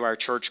add to our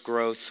church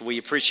growth. We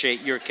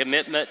appreciate your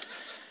commitment.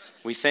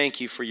 We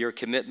thank you for your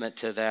commitment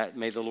to that.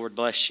 May the Lord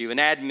bless you and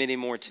add many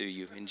more to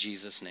you in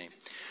Jesus' name.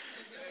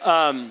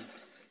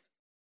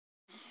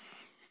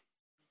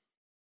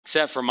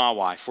 Except for my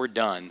wife. We're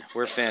done.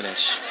 We're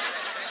finished.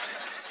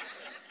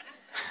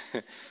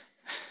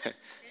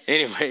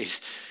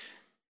 Anyways.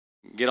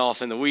 Get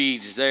off in the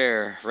weeds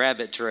there,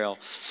 rabbit trail.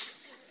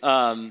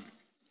 Those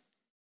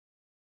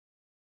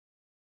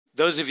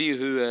of you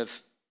who have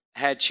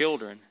had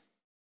children,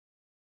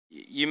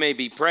 you may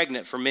be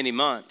pregnant for many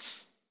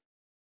months,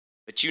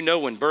 but you know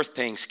when birth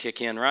pains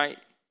kick in, right?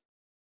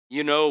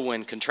 You know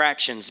when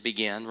contractions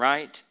begin,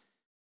 right?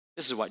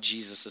 This is what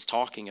Jesus is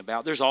talking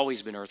about. There's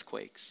always been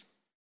earthquakes.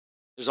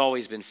 There's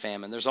always been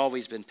famine. There's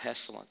always been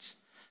pestilence.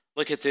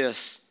 Look at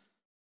this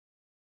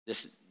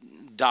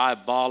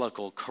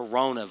diabolical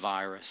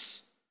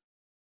coronavirus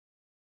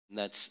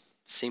that's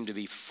seemed to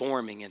be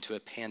forming into a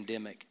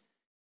pandemic.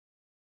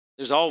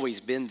 There's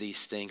always been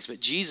these things, but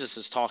Jesus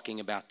is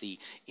talking about the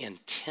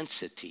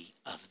intensity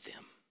of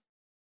them.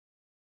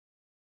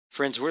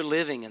 Friends, we're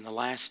living in the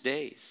last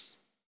days.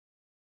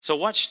 So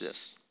watch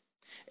this.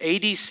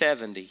 AD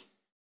 70,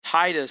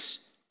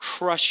 Titus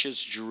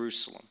crushes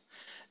Jerusalem.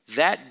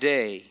 That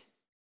day,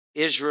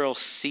 Israel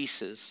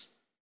ceases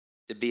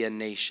to be a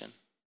nation.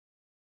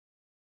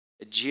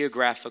 A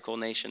geographical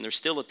nation. They're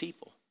still a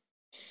people,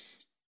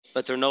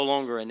 but they're no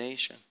longer a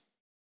nation.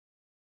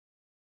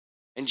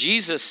 And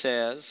Jesus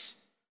says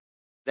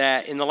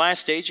that in the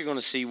last days you're going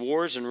to see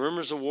wars and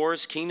rumors of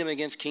wars, kingdom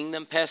against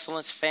kingdom,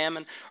 pestilence,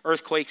 famine,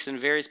 earthquakes in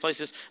various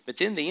places. But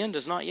then the end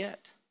is not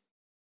yet.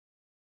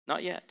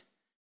 Not yet.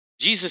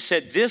 Jesus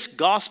said this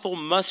gospel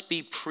must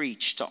be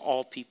preached to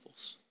all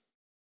peoples,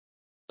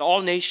 to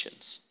all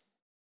nations.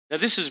 Now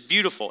this is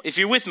beautiful. If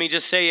you're with me,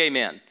 just say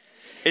amen.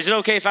 Is it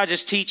okay if I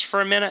just teach for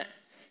a minute?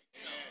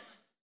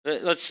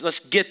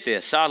 Let's get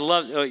this. I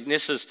love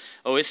this is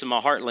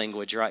my heart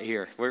language right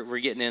here. We're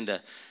getting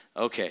into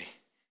okay.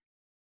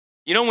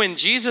 You know, when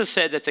Jesus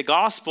said that the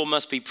gospel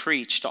must be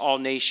preached to all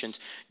nations,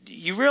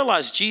 you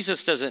realize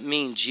Jesus doesn't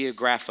mean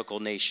geographical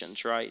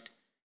nations, right?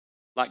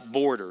 Like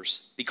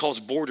borders, because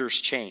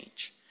borders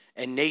change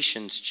and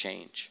nations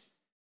change.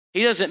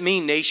 He doesn't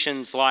mean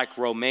nations like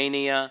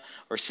Romania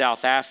or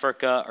South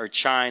Africa or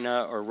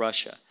China or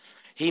Russia.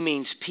 He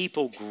means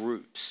people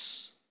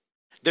groups.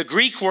 The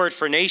Greek word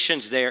for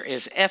nations there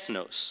is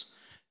ethnos.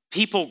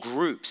 People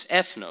groups,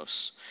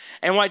 ethnos.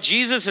 And what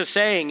Jesus is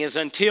saying is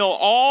until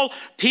all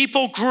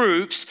people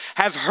groups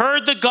have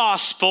heard the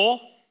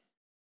gospel,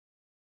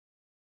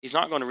 he's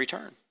not going to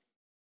return.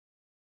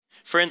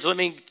 Friends, let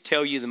me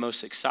tell you the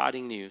most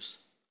exciting news.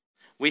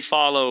 We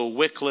follow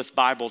Wycliffe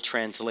Bible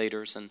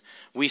translators and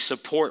we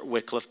support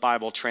Wycliffe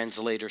Bible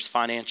translators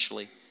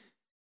financially.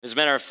 As a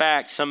matter of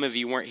fact, some of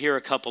you weren't here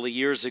a couple of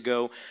years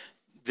ago.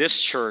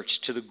 This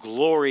church, to the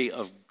glory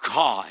of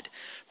God,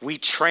 we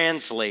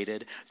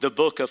translated the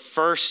book of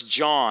 1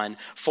 John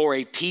for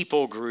a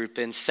people group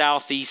in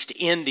Southeast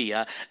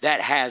India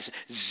that has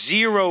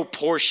 0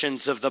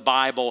 portions of the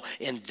Bible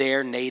in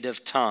their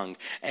native tongue.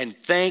 And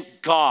thank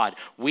God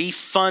we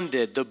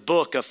funded the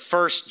book of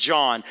 1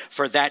 John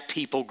for that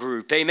people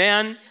group.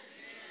 Amen?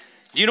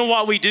 Do you know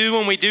what we do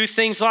when we do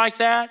things like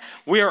that?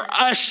 We are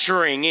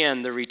ushering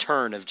in the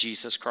return of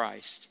Jesus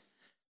Christ.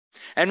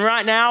 And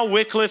right now,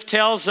 Wycliffe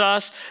tells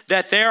us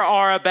that there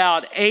are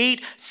about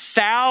 8,000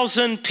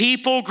 1,000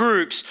 people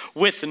groups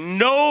with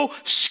no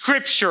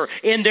scripture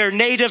in their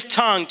native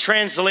tongue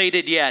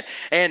translated yet.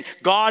 And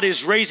God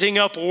is raising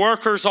up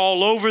workers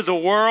all over the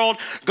world.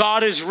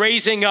 God is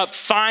raising up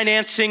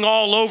financing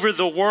all over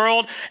the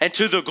world. And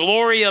to the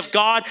glory of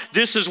God,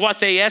 this is what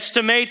they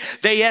estimate.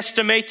 They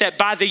estimate that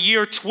by the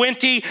year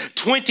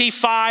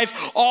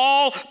 2025,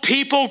 all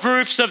people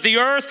groups of the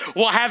earth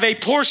will have a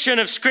portion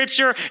of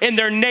scripture in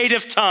their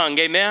native tongue.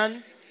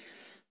 Amen?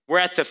 We're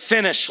at the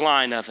finish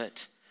line of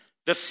it.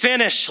 The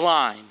finish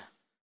line.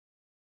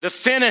 The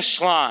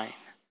finish line.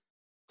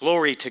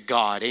 Glory to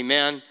God.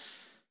 Amen.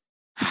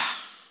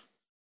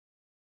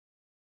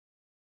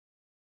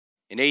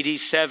 In AD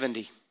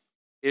 70,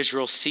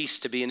 Israel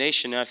ceased to be a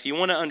nation. Now, if you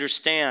want to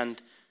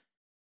understand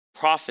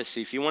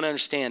prophecy, if you want to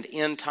understand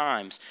end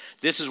times,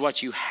 this is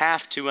what you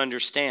have to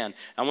understand.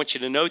 I want you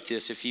to note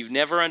this if you've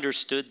never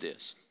understood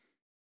this.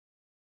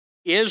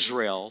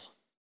 Israel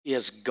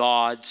is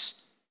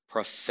God's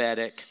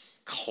prophetic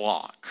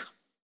clock.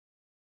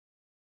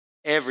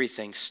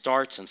 Everything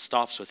starts and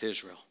stops with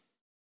Israel.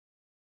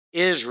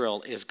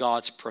 Israel is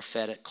God's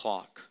prophetic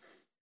clock.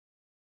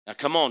 Now,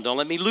 come on, don't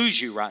let me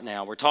lose you right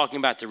now. We're talking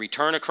about the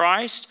return of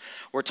Christ.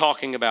 We're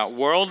talking about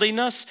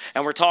worldliness,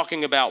 and we're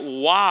talking about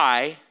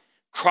why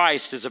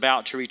Christ is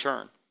about to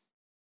return.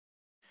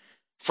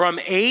 From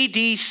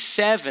AD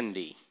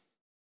 70,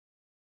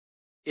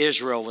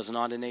 Israel was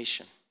not a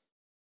nation.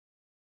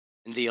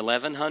 In the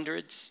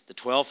 1100s, the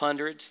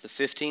 1200s, the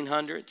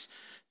 1500s,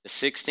 the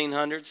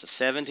 1600s, the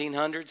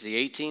 1700s,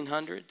 the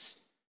 1800s,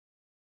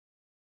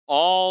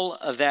 all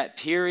of that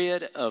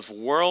period of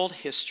world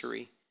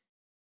history,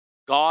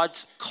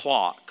 God's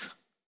clock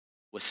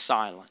was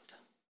silent.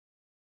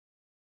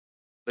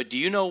 But do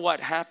you know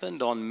what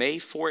happened on May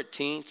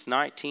 14th,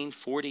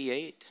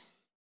 1948?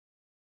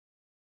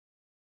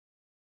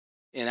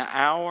 In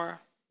our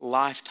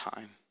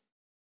lifetime,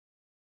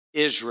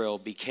 Israel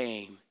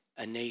became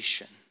a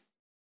nation.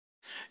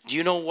 Do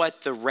you know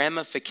what the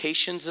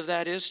ramifications of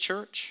that is,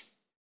 church?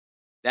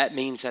 That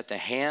means that the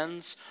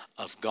hands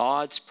of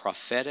God's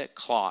prophetic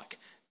clock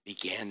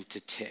began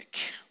to tick.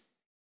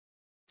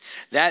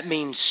 That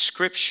means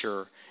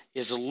Scripture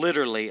is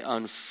literally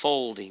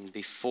unfolding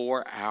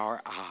before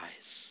our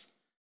eyes.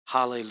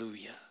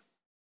 Hallelujah.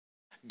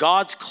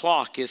 God's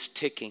clock is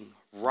ticking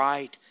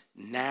right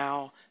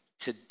now,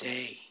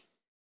 today.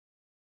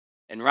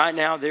 And right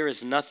now, there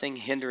is nothing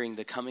hindering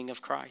the coming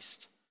of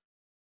Christ.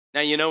 Now,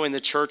 you know, in the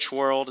church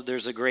world,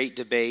 there's a great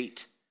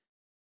debate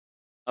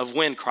of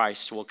when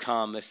Christ will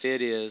come, if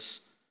it is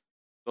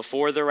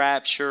before the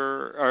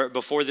rapture or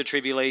before the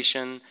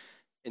tribulation,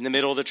 in the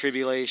middle of the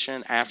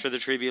tribulation, after the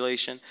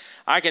tribulation.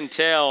 I can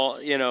tell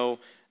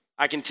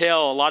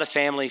a lot of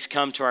families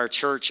come to our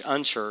church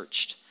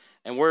unchurched,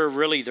 and we're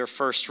really their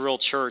first real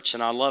church,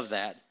 and I love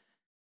that.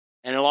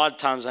 And a lot of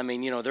times,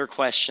 their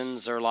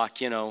questions are like,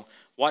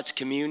 what's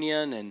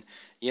communion? And,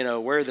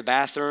 where are the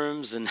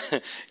bathrooms? And,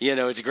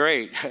 it's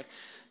great.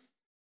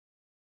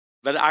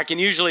 But I can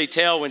usually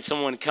tell when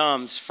someone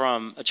comes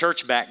from a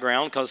church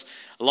background, because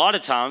a lot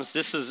of times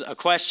this is a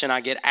question I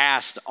get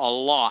asked a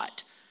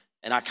lot.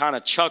 And I kind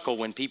of chuckle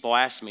when people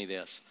ask me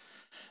this.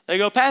 They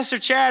go, Pastor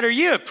Chad, are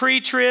you a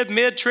pre-trib,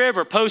 mid-trib,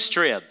 or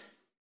post-trib?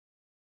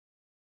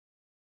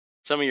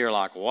 Some of you are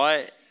like,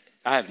 what?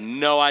 I have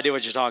no idea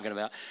what you're talking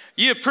about.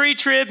 You a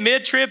pre-trib,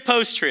 mid-trib,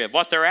 post-trib.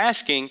 What they're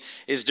asking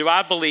is, do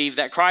I believe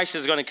that Christ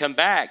is going to come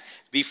back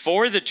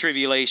before the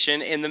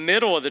tribulation, in the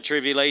middle of the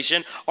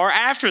tribulation, or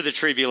after the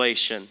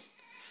tribulation?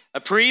 A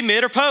pre,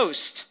 mid, or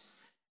post?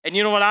 And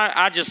you know what?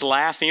 I just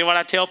laugh. And you know what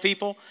I tell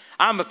people?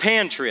 I'm a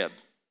pan-trib.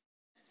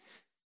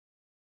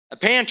 A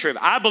pan-trib.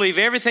 I believe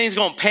everything's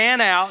going to pan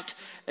out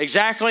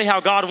exactly how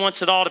God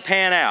wants it all to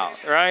pan out,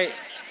 right?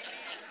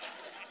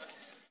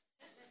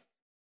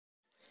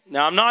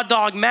 Now, I'm not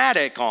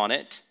dogmatic on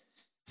it,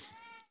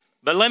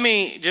 but let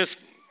me just,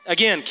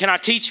 again, can I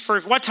teach for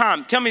what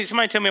time?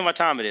 Somebody tell me what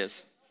time it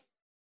is.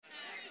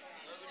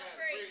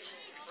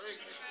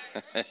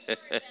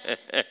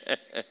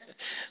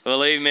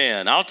 Well,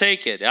 amen. I'll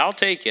take it.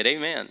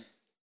 Amen.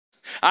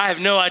 I have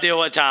no idea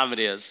what time it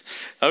is.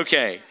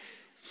 Okay.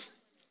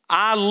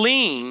 I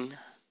lean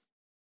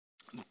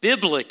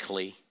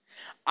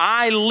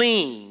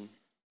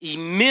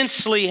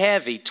immensely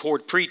heavy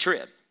toward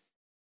pre-trib.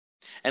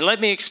 And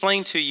let me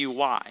explain to you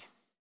why.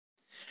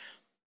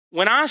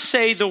 When I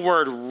say the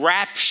word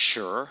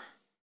rapture,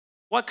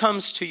 what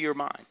comes to your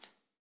mind?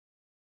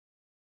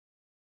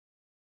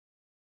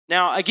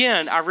 Now,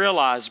 again, I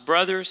realize,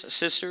 brothers,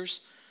 sisters,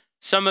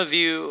 some of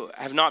you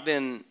have not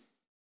been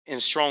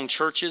in strong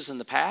churches in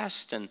the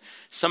past, and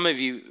some of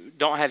you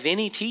don't have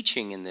any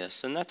teaching in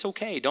this, and that's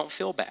okay. Don't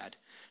feel bad.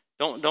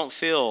 Don't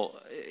feel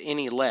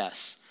any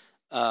less.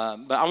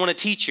 But I want to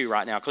teach you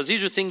right now, because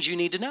these are things you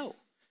need to know.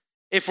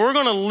 If we're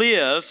going to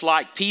live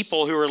like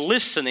people who are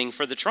listening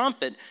for the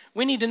trumpet,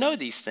 we need to know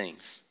these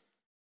things.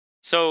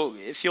 So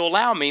if you'll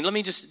allow me, let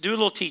me just do a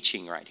little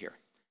teaching right here.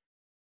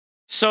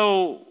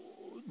 So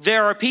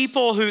there are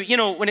people who,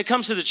 when it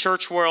comes to the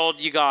church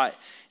world, you got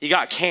you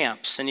got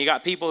camps, and you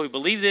got people who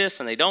believe this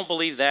and they don't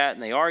believe that,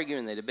 and they argue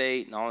and they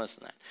debate and all this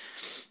and that.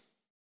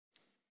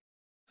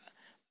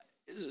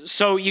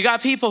 So you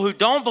got people who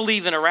don't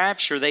believe in a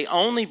rapture. They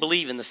only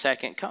believe in the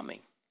second coming.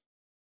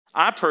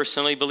 I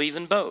personally believe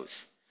in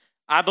both.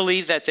 I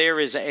believe that there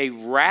is a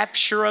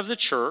rapture of the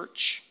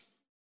church,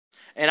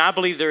 and I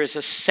believe there is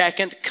a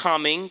second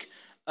coming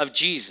of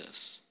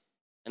Jesus.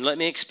 And let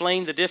me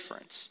explain the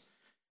difference.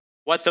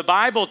 What the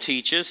Bible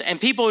teaches, and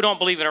people who don't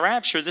believe in a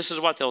rapture, this is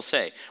what they'll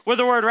say. Well,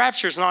 the word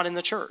rapture is not in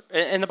the church,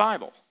 in the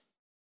Bible.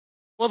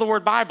 Well, the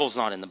word Bible is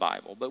not in the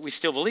Bible, but we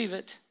still believe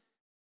it.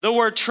 The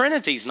word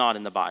Trinity is not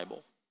in the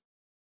Bible,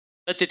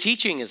 but the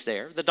teaching is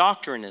there. The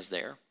doctrine is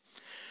there.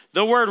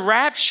 The word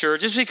rapture,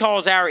 just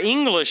because our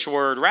English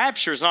word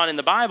rapture is not in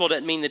the Bible,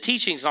 doesn't mean the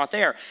teaching is not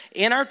there.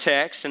 In our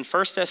text, in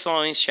 1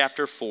 Thessalonians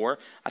chapter 4,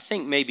 I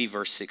think maybe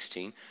verse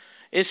 16,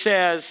 it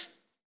says,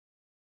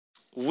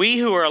 we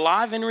who are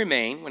alive and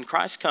remain, when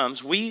Christ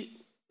comes, we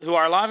who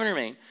are alive and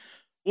remain,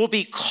 will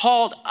be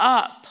called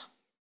up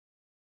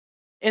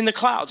in the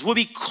clouds. We'll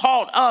be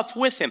caught up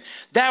with him.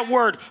 That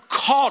word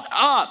caught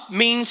up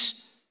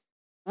means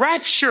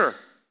rapture.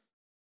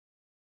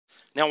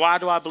 Now, why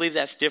do I believe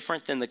that's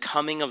different than the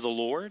coming of the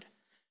Lord?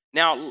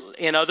 Now,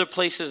 in other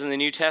places in the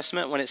New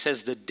Testament, when it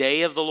says the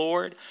day of the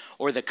Lord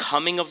or the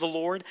coming of the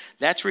Lord,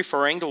 that's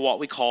referring to what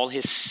we call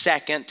his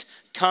second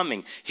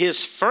coming.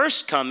 His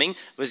first coming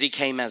was he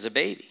came as a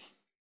baby,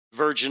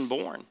 virgin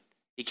born.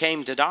 He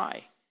came to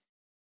die.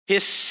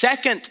 His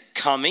second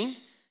coming,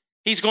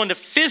 he's going to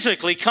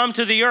physically come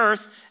to the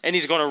earth, and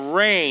he's going to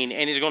reign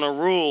and he's going to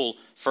rule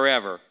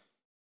forever.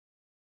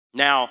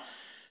 Now,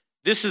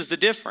 this is the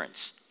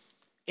difference.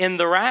 In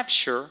the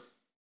rapture,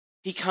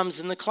 he comes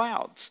in the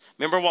clouds.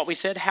 Remember what we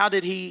said? How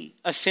did he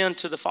ascend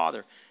to the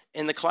Father?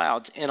 In the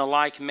clouds. In a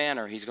like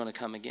manner, he's going to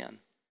come again.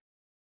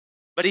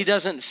 But he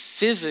doesn't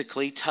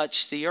physically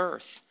touch the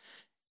earth.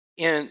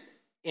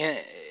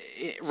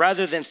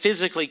 Rather than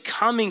physically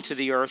coming to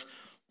the earth,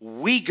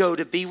 we go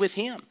to be with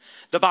him.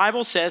 The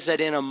Bible says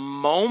that in a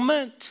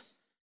moment,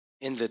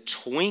 in the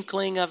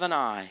twinkling of an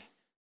eye,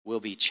 we'll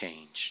be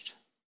changed.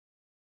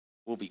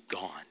 We'll be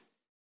gone.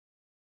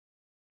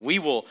 We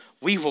will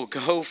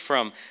go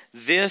from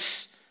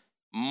this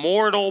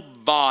mortal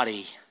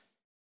body.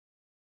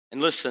 And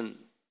listen,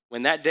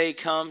 when that day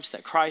comes,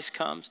 that Christ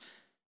comes,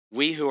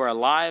 we who are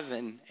alive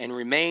and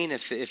remain,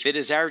 if it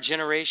is our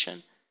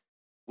generation,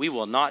 we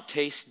will not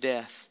taste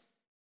death.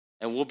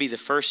 And we'll be the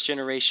first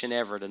generation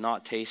ever to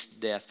not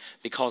taste death,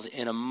 because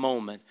in a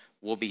moment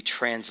we'll be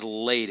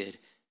translated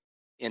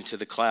into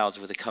the clouds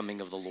with the coming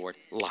of the Lord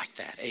like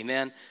that.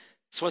 Amen?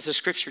 That's what the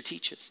scripture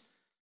teaches.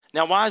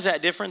 Now, why is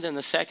that different than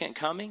the second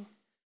coming?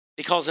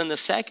 Because in the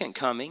second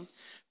coming,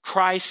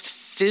 Christ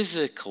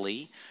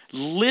physically,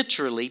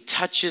 literally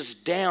touches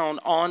down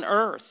on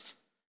earth,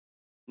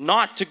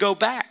 not to go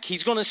back.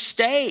 He's going to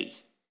stay.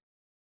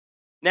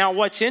 Now,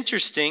 what's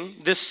interesting,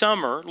 this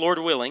summer, Lord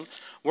willing,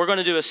 we're going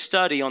to do a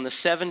study on the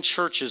 7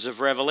 churches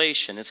of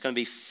Revelation. It's going to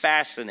be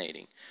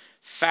fascinating.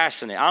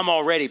 Fascinating. I'm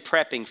already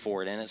prepping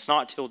for it, and it's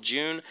not till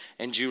June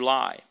and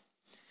July.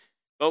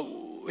 But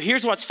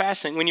here's what's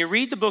fascinating. When you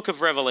read the book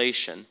of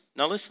Revelation,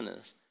 now listen to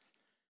this.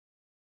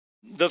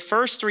 The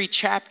first 3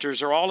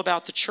 chapters are all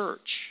about the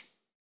church.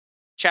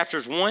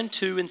 Chapters 1,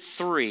 2, and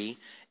 3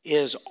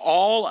 is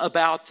all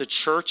about the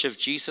church of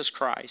Jesus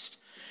Christ.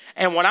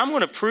 And what I'm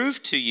going to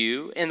prove to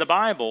you in the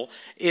Bible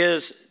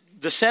is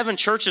the 7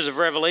 churches of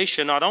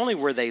Revelation, not only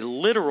were they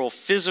literal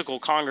physical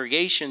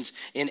congregations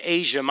in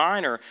Asia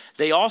Minor,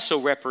 they also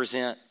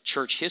represent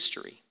church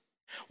history.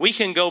 We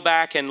can go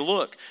back and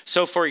look.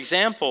 So for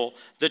example,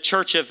 the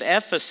church of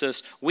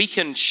Ephesus, we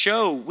can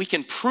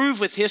prove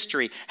with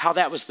history how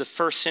that was the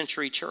first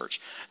century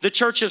church. The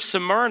church of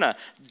Smyrna,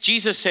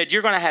 Jesus said,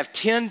 you're going to have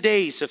 10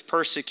 days of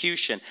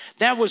persecution.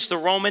 That was the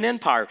Roman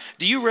Empire.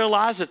 Do you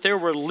realize that there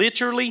were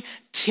literally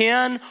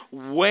 10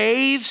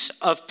 waves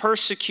of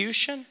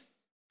persecution?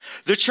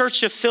 The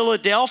church of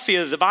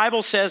Philadelphia, the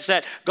Bible says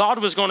that God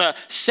was going to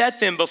set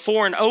them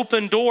before an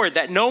open door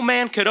that no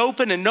man could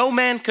open and no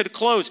man could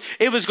close.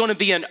 It was going to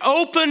be an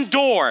open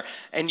door.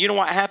 And you know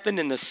what happened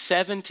in the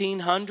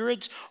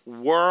 1700s?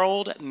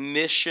 World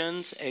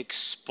missions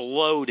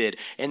exploded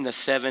in the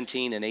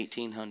 17 and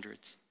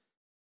 1800s.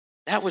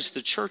 That was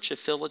the church of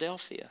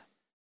Philadelphia.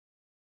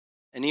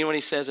 And you know what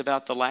he says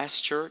about the last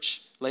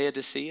church,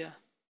 Laodicea?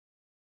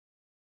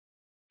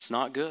 It's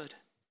not good.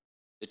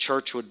 The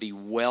church would be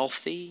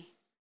wealthy,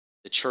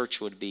 the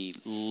church would be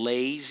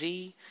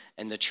lazy,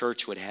 and the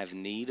church would have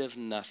need of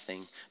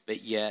nothing,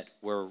 but yet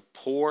we're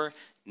poor,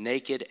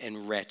 naked,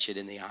 and wretched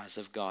in the eyes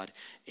of God.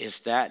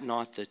 Is that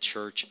not the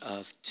church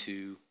of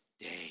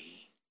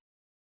today?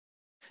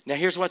 Now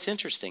here's what's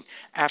interesting.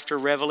 After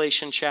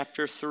Revelation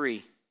chapter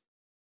 3,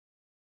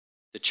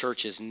 the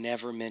church is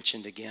never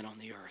mentioned again on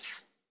the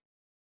earth.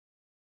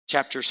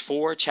 Chapters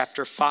 4,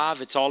 chapter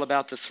 5, it's all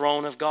about the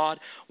throne of God.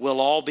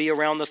 We'll all be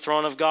around the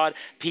throne of God.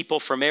 People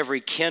from every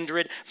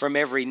kindred, from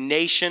every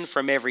nation,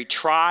 from every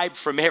tribe,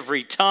 from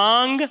every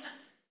tongue.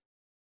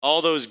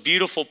 All those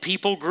beautiful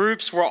people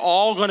groups were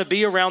all going to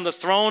be around the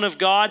throne of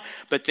God.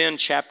 But then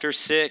chapter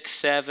 6,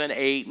 7,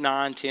 8,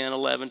 9, 10,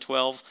 11,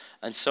 12,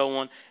 and so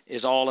on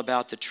is all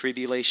about the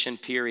tribulation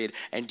period.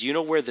 And do you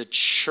know where the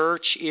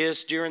church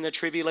is during the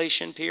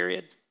tribulation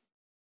period?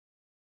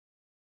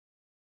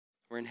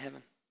 We're in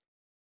heaven.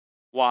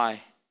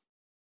 Why?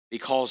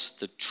 Because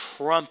the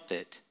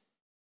trumpet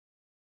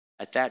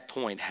at that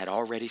point had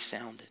already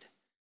sounded.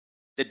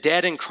 The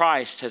dead in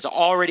Christ has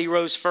already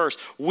rose first.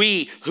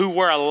 We who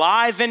were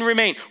alive and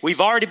remain,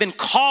 we've already been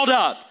called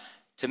up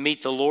to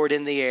meet the Lord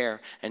in the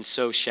air, and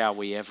so shall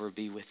we ever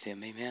be with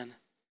him. Amen.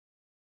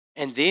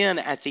 And then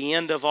at the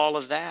end of all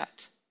of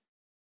that,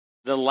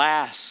 the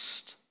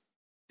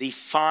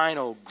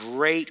final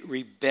great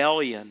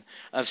rebellion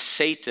of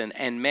Satan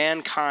and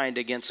mankind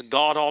against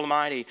God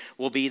Almighty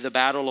will be the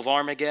battle of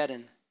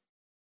Armageddon.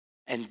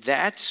 And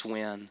that's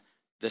when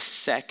the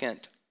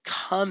second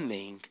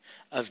coming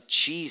of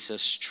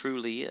Jesus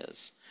truly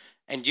is.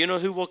 And do you know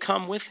who will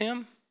come with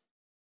him?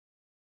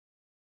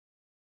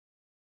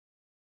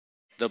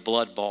 The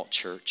blood-bought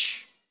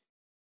church.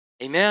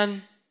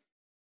 Amen.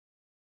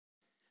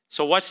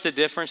 So what's the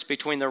difference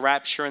between the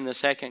rapture and the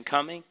second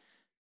coming?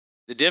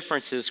 The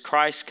difference is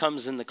Christ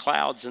comes in the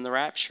clouds in the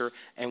rapture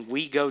and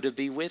we go to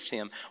be with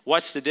him.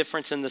 What's the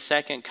difference in the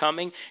second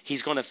coming?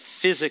 He's going to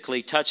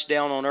physically touch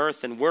down on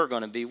earth and we're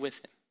going to be with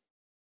him.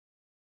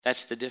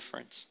 That's the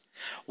difference.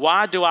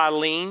 Why do I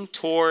lean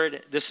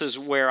toward, this is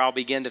where I'll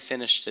begin to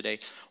finish today.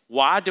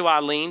 Why do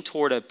I lean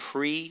toward a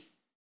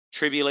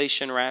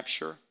pre-tribulation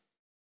rapture?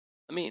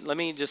 Let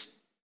me just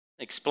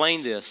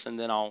explain this and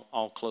then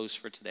I'll close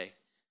for today.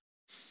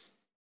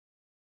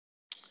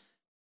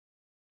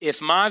 If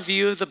my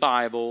view of the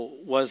Bible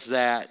was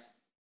that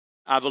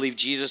I believe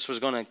Jesus was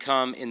going to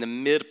come in the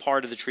mid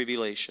part of the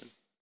tribulation,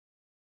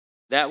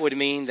 that would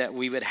mean that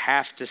we would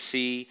have to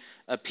see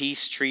a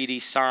peace treaty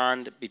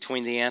signed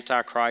between the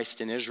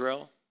Antichrist and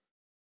Israel.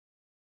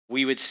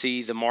 We would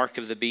see the mark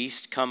of the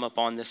beast come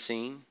upon the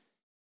scene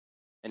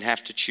and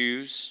have to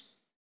choose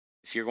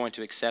if you're going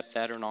to accept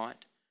that or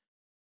not.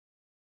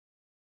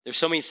 There's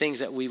so many things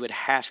that we would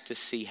have to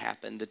see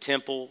happen. The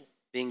temple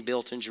being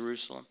built in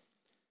Jerusalem.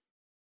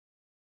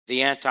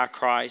 The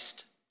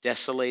Antichrist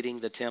desolating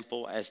the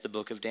temple, as the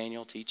book of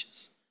Daniel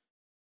teaches.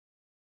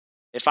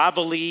 If I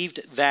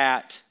believed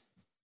that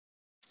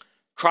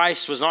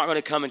Christ was not going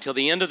to come until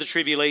the end of the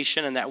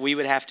tribulation and that we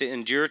would have to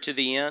endure to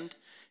the end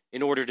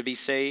in order to be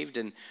saved,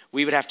 and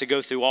we would have to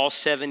go through all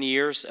 7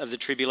 years of the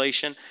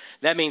tribulation,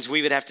 that means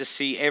we would have to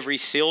see every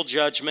seal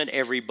judgment,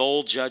 every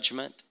bowl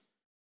judgment.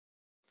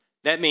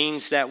 That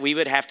means that we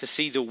would have to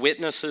see the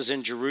witnesses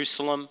in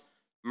Jerusalem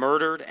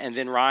murdered and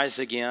then rise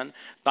again.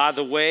 By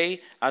the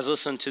way, I was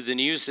listening to the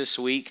news this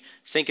week.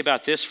 Think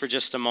about this for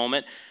just a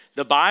moment.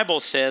 The Bible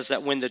says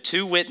that when the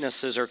two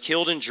witnesses are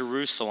killed in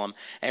Jerusalem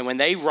and when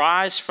they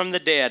rise from the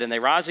dead and they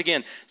rise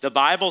again, the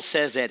Bible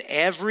says that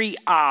every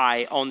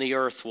eye on the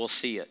earth will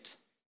see it.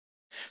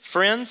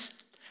 Friends,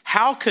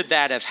 how could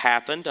that have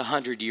happened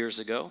 100 years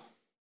ago?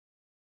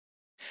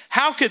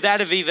 How could that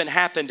have even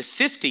happened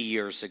 50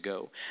 years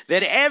ago?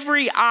 That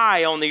every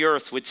eye on the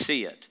earth would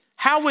see it.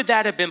 How would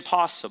that have been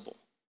possible?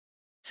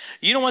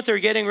 You know what they're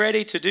getting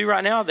ready to do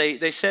right now?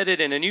 They said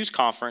it in a news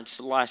conference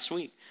last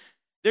week.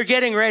 They're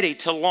getting ready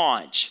to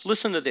launch,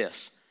 listen to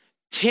this,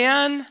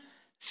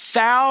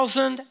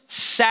 10,000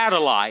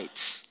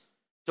 satellites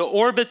to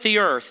orbit the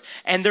earth.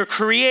 And they're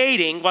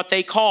creating what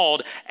they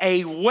called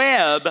a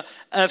web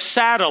of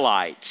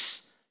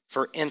satellites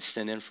for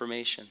instant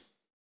information.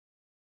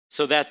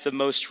 So that the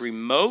most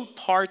remote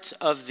parts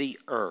of the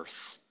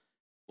earth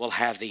will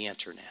have the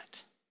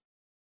internet.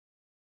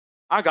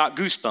 I got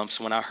goosebumps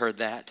when I heard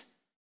that.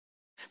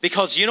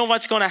 Because you know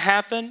what's going to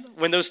happen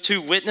when those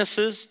two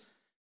witnesses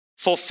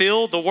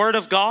fulfill the word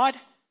of God?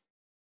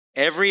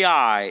 Every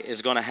eye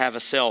is going to have a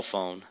cell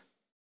phone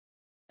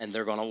and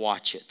they're going to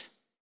watch it.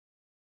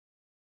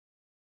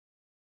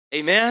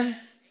 Amen?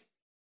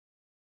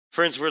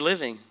 Friends, we're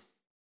living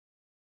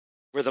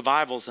where the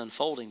Bible's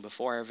unfolding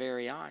before our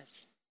very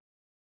eyes.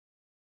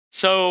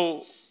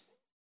 So,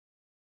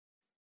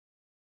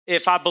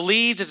 if I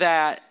believed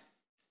that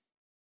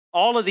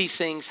all of these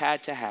things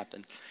had to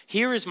happen,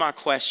 here is my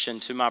question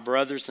to my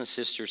brothers and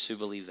sisters who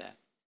believe that.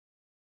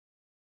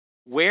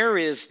 Where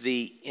is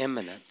the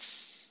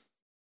imminence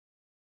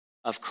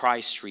of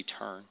Christ's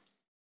return?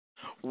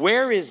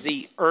 Where is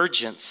the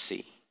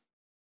urgency?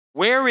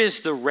 Where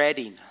is the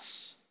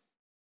readiness?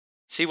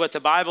 See, what the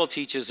Bible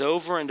teaches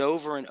over and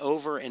over and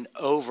over and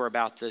over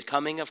about the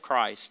coming of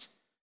Christ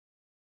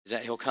is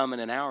that he'll come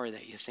in an hour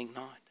that you think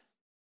not.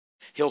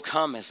 He'll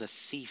come as a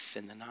thief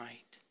in the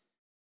night.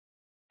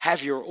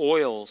 Have your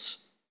oil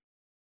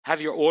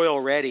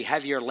ready,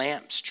 have your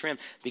lamps trimmed,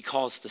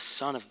 because the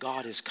Son of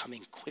God is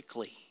coming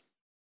quickly.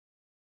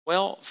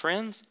 Well,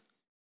 friends,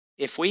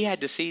 if we had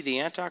to see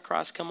the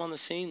Antichrist come on the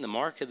scene, the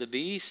mark of the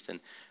beast and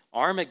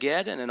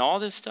Armageddon and all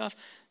this stuff,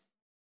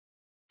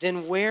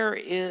 then where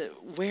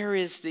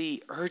is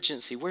the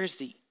urgency? Where's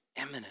the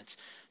imminence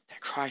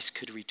that Christ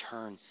could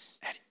return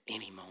at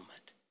any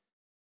moment?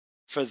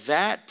 For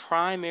that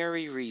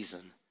primary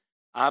reason,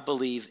 I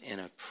believe in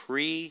a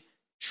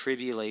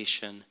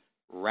pre-tribulation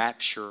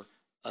rapture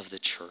of the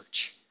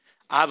church.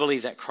 I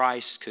believe that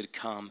Christ could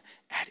come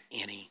at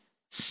any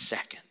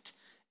second.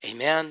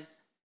 Amen?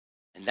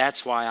 And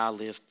that's why I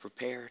live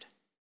prepared.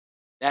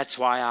 That's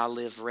why I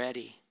live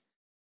ready.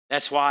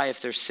 That's why if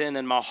there's sin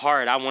in my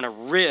heart, I want to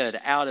rid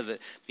out of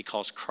it,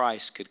 because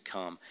Christ could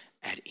come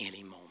at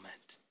any moment.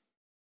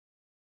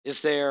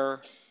 Is there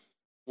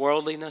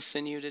worldliness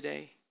in you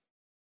today?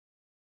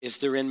 Is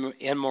there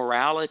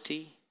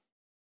immorality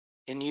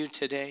in you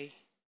today?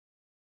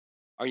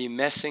 Are you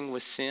messing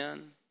with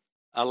sin,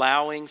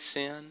 allowing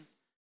sin,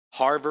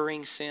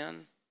 harboring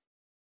sin?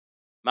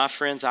 My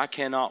friends, I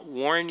cannot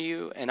warn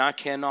you and I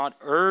cannot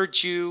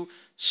urge you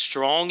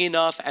strong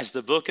enough. As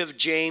the book of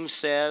James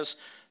says,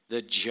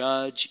 the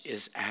judge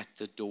is at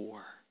the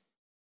door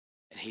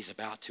and he's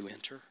about to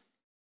enter.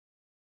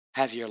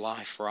 Have your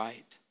life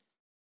right.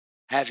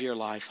 Have your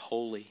life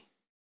holy.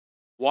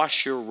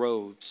 Wash your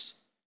robes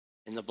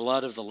in the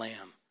blood of the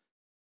Lamb,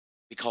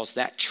 because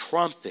that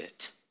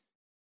trumpet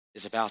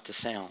is about to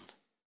sound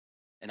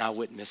and I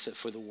wouldn't miss it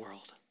for the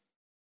world.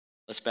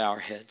 Let's bow our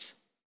heads.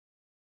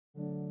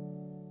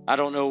 I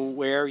don't know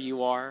where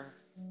you are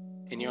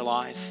in your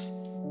life.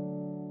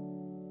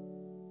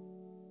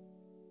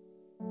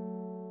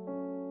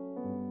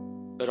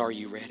 But are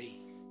you ready?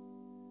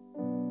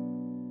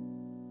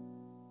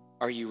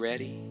 Are you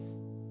ready?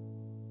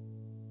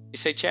 You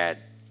say, Chad,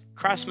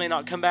 Christ may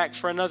not come back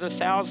for another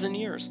 1,000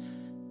 years.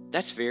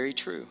 That's very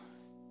true.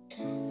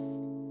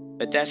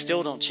 But that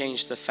still don't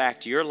change the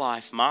fact your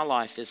life, my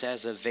life, is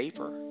as a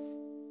vapor.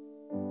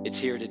 It's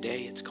here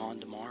today, it's gone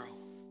tomorrow.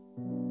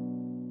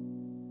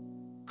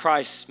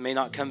 Christ may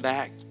not come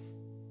back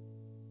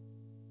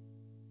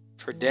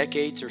for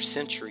decades or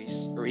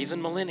centuries or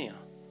even millennia.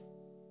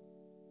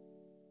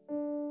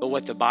 But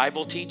what the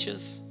Bible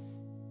teaches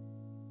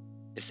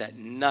is that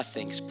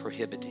nothing's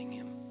prohibiting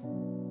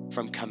him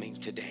from coming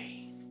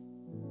today.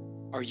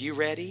 Are you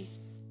ready?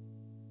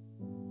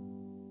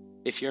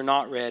 If you're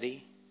not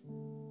ready,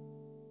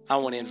 I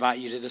want to invite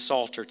you to this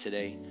altar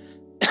today.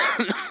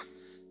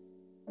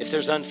 If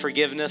there's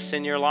unforgiveness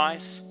in your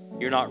life,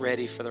 you're not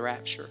ready for the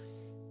rapture.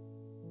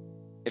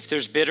 If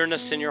there's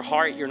bitterness in your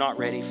heart, you're not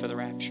ready for the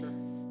rapture.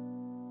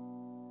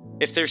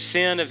 If there's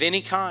sin of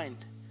any kind,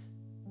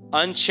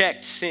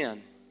 unchecked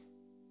sin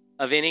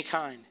of any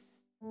kind,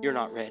 you're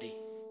not ready.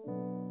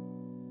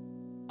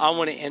 I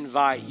want to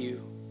invite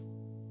you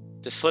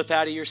to slip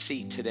out of your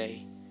seat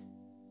today,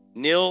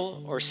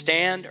 kneel or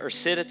stand or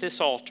sit at this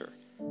altar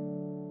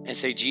and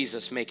say,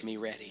 Jesus, make me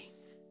ready.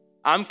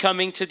 I'm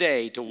coming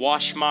today to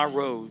wash my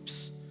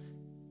robes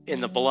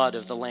in the blood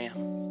of the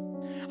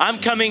Lamb. I'm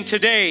coming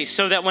today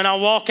so that when I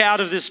walk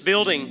out of this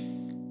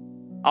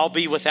building, I'll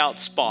be without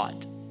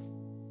spot.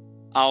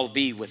 I'll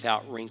be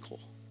without wrinkle.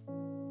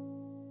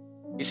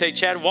 You say,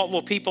 Chad, what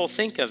will people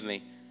think of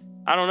me?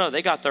 I don't know.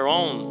 They got their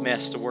own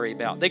mess to worry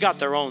about. They got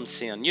their own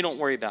sin. You don't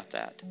worry about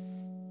that.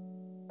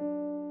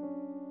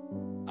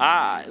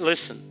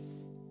 Listen,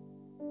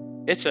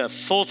 it's a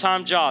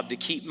full-time job to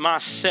keep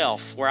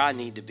myself where I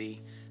need to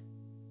be.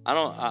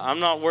 I'm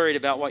not worried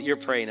about what you're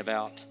praying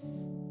about.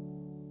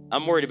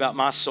 I'm worried about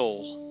my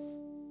soul.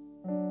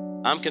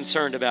 I'm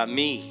concerned about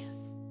me.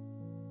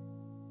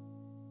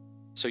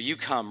 So you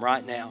come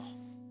right now.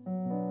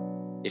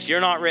 If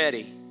you're not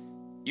ready,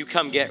 you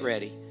come get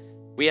ready.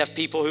 We have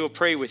people who will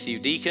pray with you.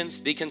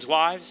 Deacons'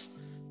 wives,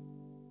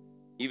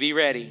 you be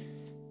ready.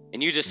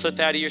 And you just slip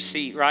out of your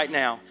seat right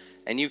now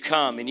and you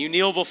come and you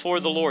kneel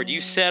before the Lord.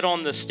 You sit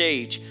on the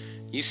stage.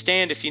 You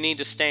stand if you need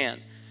to stand.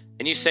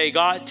 And you say,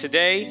 God,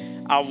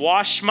 today I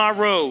wash my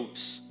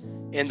robes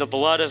in the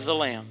blood of the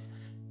Lamb.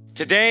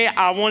 Today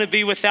I want to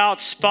be without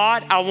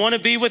spot. I want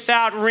to be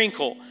without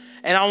wrinkle.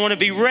 And I want to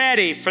be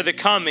ready for the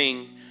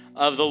coming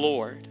of the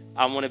Lord.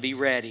 I want to be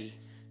ready.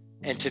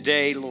 And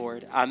today,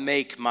 Lord, I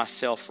make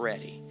myself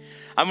ready.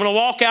 I'm going to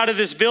walk out of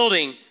this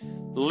building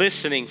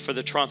listening for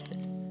the trumpet.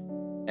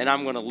 And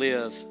I'm going to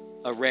live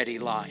a ready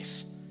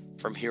life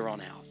from here on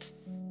out.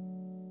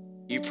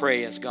 You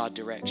pray as God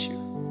directs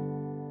you.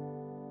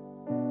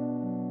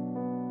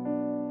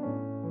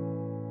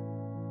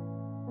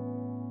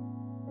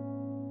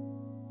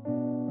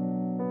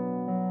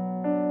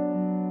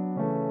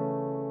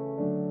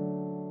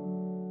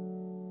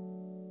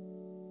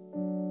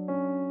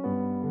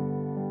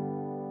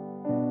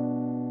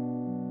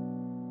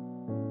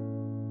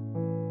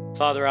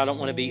 Father, I don't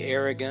want to be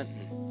arrogant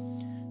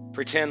and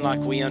pretend like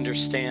we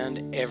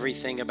understand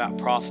everything about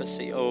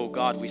prophecy. Oh,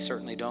 God, we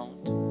certainly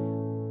don't.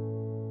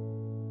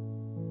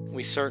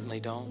 We certainly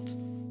don't.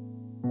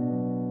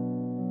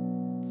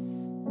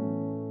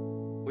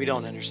 We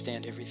don't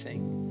understand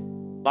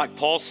everything. Like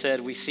Paul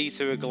said, we see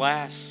through a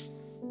glass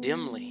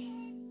dimly.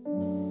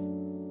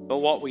 But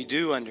what we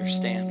do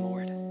understand,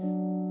 Lord,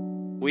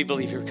 we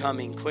believe you're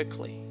coming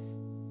quickly.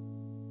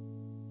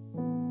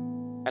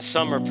 As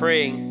some are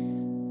praying,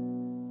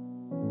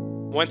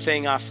 one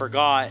thing I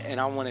forgot, and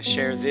I want to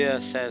share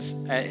this,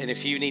 and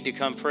if you need to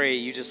come pray,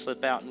 you just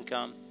slip out and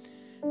come.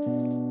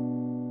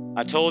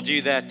 I told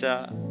you that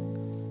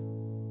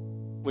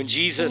when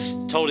Jesus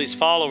told his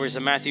followers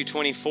in Matthew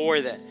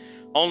 24 that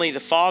only the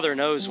Father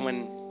knows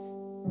when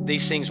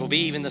these things will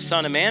be, even the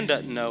Son of Man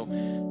doesn't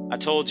know. I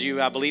told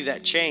you I believe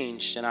that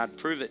changed, and I'd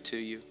prove it to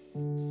you.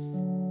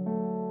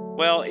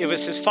 Well, it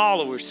was his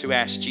followers who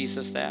asked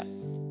Jesus that.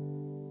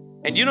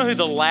 And you know who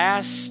the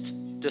last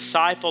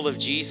disciple of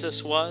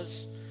Jesus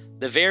was?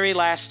 The very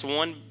last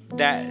one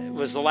that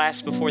was the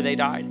last before they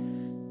died?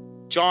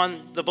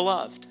 John the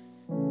Beloved.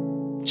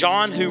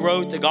 John, who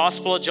wrote the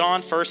Gospel of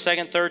John, 1st,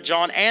 2nd, 3rd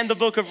John, and the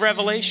book of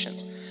Revelation.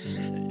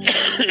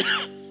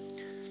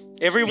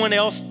 Everyone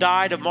else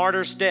died a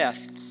martyr's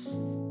death.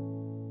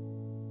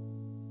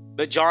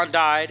 But John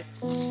died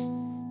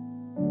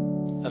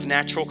of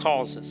natural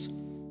causes.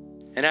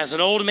 And as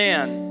an old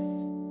man,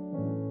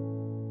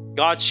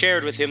 God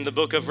shared with him the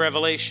book of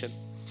Revelation.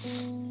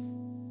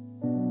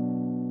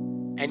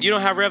 And you know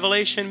how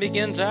Revelation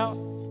begins out?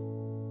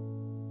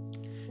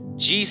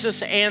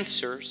 Jesus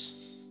answers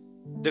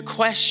the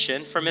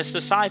question from his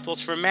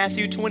disciples from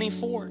Matthew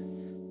 24.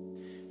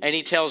 And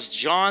he tells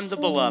John the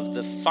Beloved,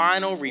 the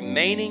final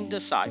remaining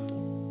disciple,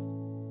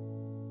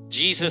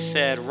 Jesus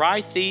said,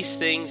 write these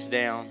things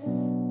down,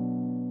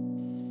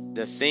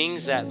 the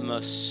things that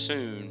must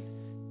soon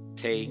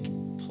take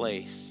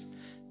place.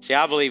 See,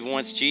 I believe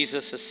once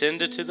Jesus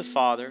ascended to the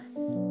Father,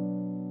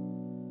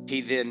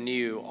 he then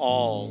knew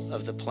all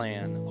of the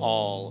plan,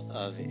 all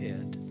of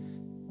it.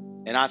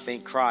 And I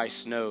think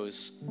Christ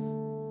knows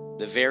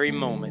the very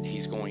moment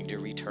he's going to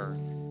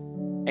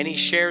return. And he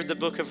shared the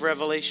book of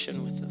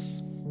Revelation with us.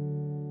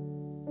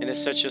 And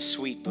it's such a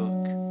sweet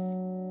book.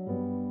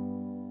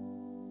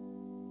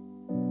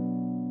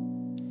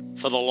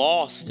 For the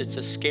lost, it's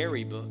a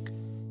scary book.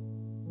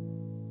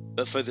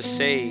 But for the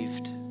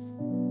saved,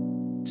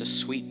 it's a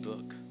sweet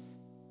book.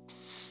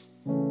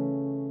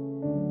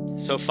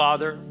 So,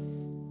 Father,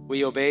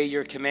 we obey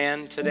your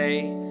command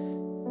today.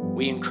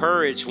 We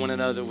encourage one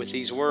another with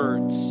these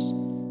words.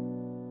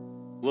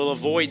 We'll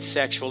avoid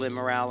sexual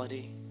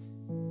immorality,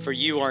 for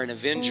you are an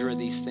avenger of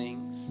these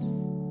things.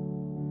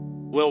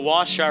 We'll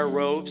wash our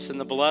robes in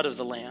the blood of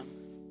the Lamb.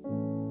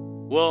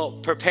 We'll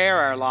prepare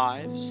our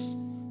lives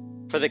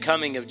for the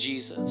coming of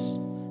Jesus.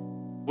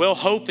 We'll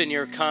hope in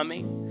your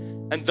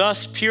coming and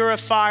thus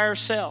purify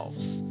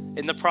ourselves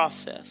in the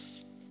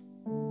process.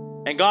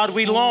 And God,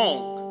 we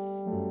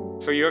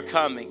long for your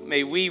coming.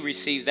 May we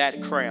receive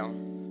that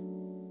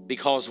crown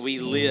because we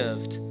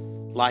lived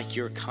like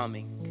your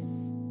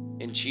coming.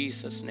 In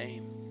Jesus'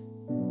 name.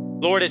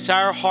 Lord, it's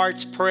our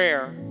heart's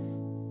prayer.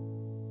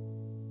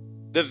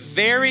 The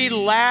very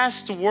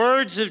last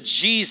words of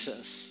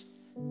Jesus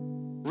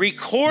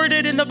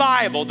recorded in the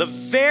Bible, the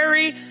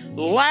very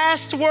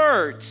last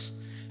words,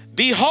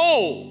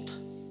 behold,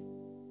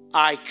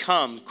 I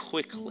come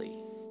quickly.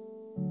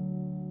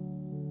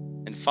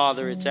 And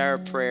Father, it's our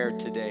prayer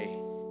today,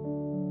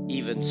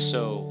 even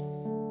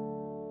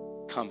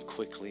so, come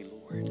quickly,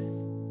 Lord.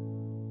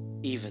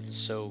 Even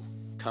so,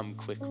 come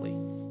quickly.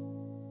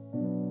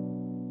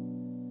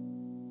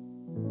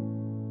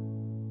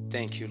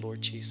 Thank you,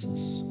 Lord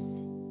Jesus.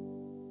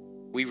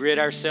 We rid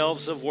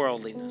ourselves of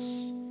worldliness.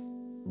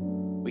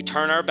 We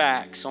turn our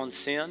backs on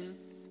sin.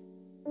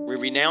 We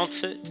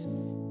renounce it.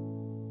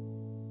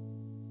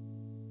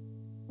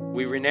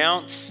 We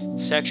renounce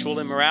sexual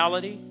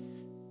immorality.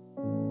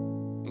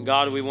 And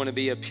God, we want to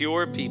be a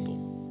pure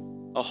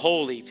people, a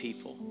holy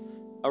people,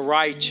 a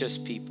righteous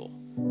people,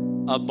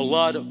 a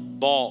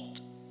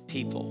blood-bought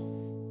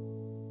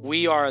people.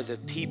 We are the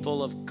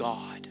people of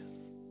God.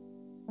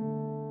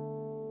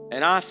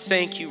 And I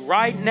thank you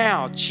right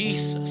now,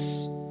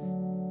 Jesus,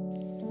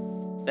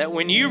 that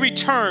when you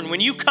return, when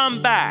you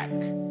come back,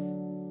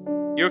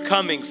 you're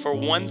coming for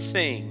one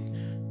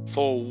thing,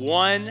 for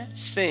one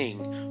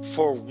thing,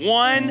 for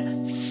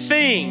one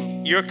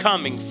thing you're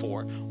coming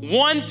for.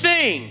 One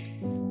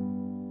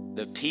thing,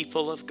 the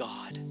people of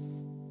God.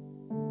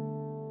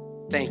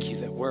 Thank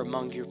you that we're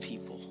among your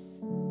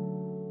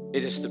people.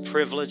 It is the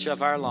privilege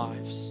of our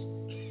lives.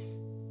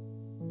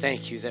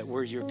 Thank you that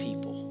we're your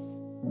people.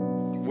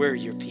 We're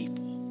your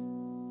people.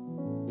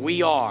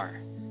 We are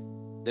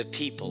the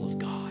people of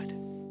God.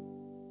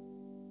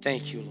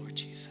 Thank you, Lord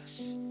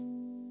Jesus.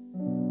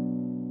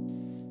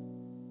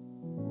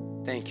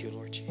 Thank you,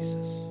 Lord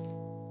Jesus.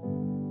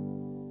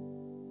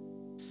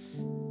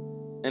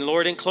 And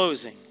Lord, in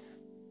closing,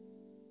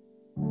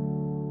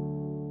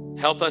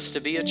 help us to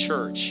be a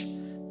church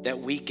that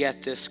we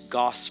get this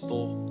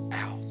gospel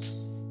out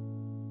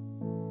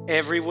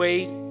every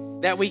way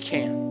that we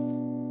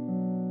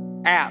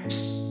can.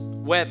 Apps,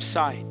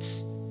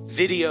 websites,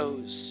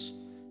 videos,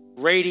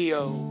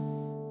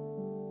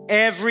 radio,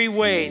 every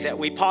way that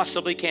we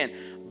possibly can.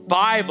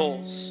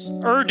 Bibles,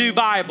 Urdu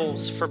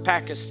Bibles for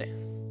Pakistan.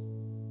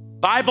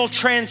 Bible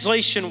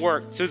translation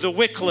work through the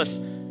Wycliffe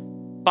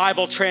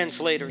Bible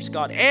translators,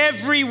 God.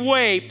 Every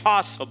way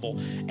possible,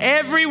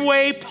 every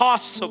way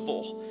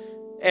possible,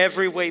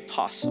 every way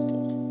possible.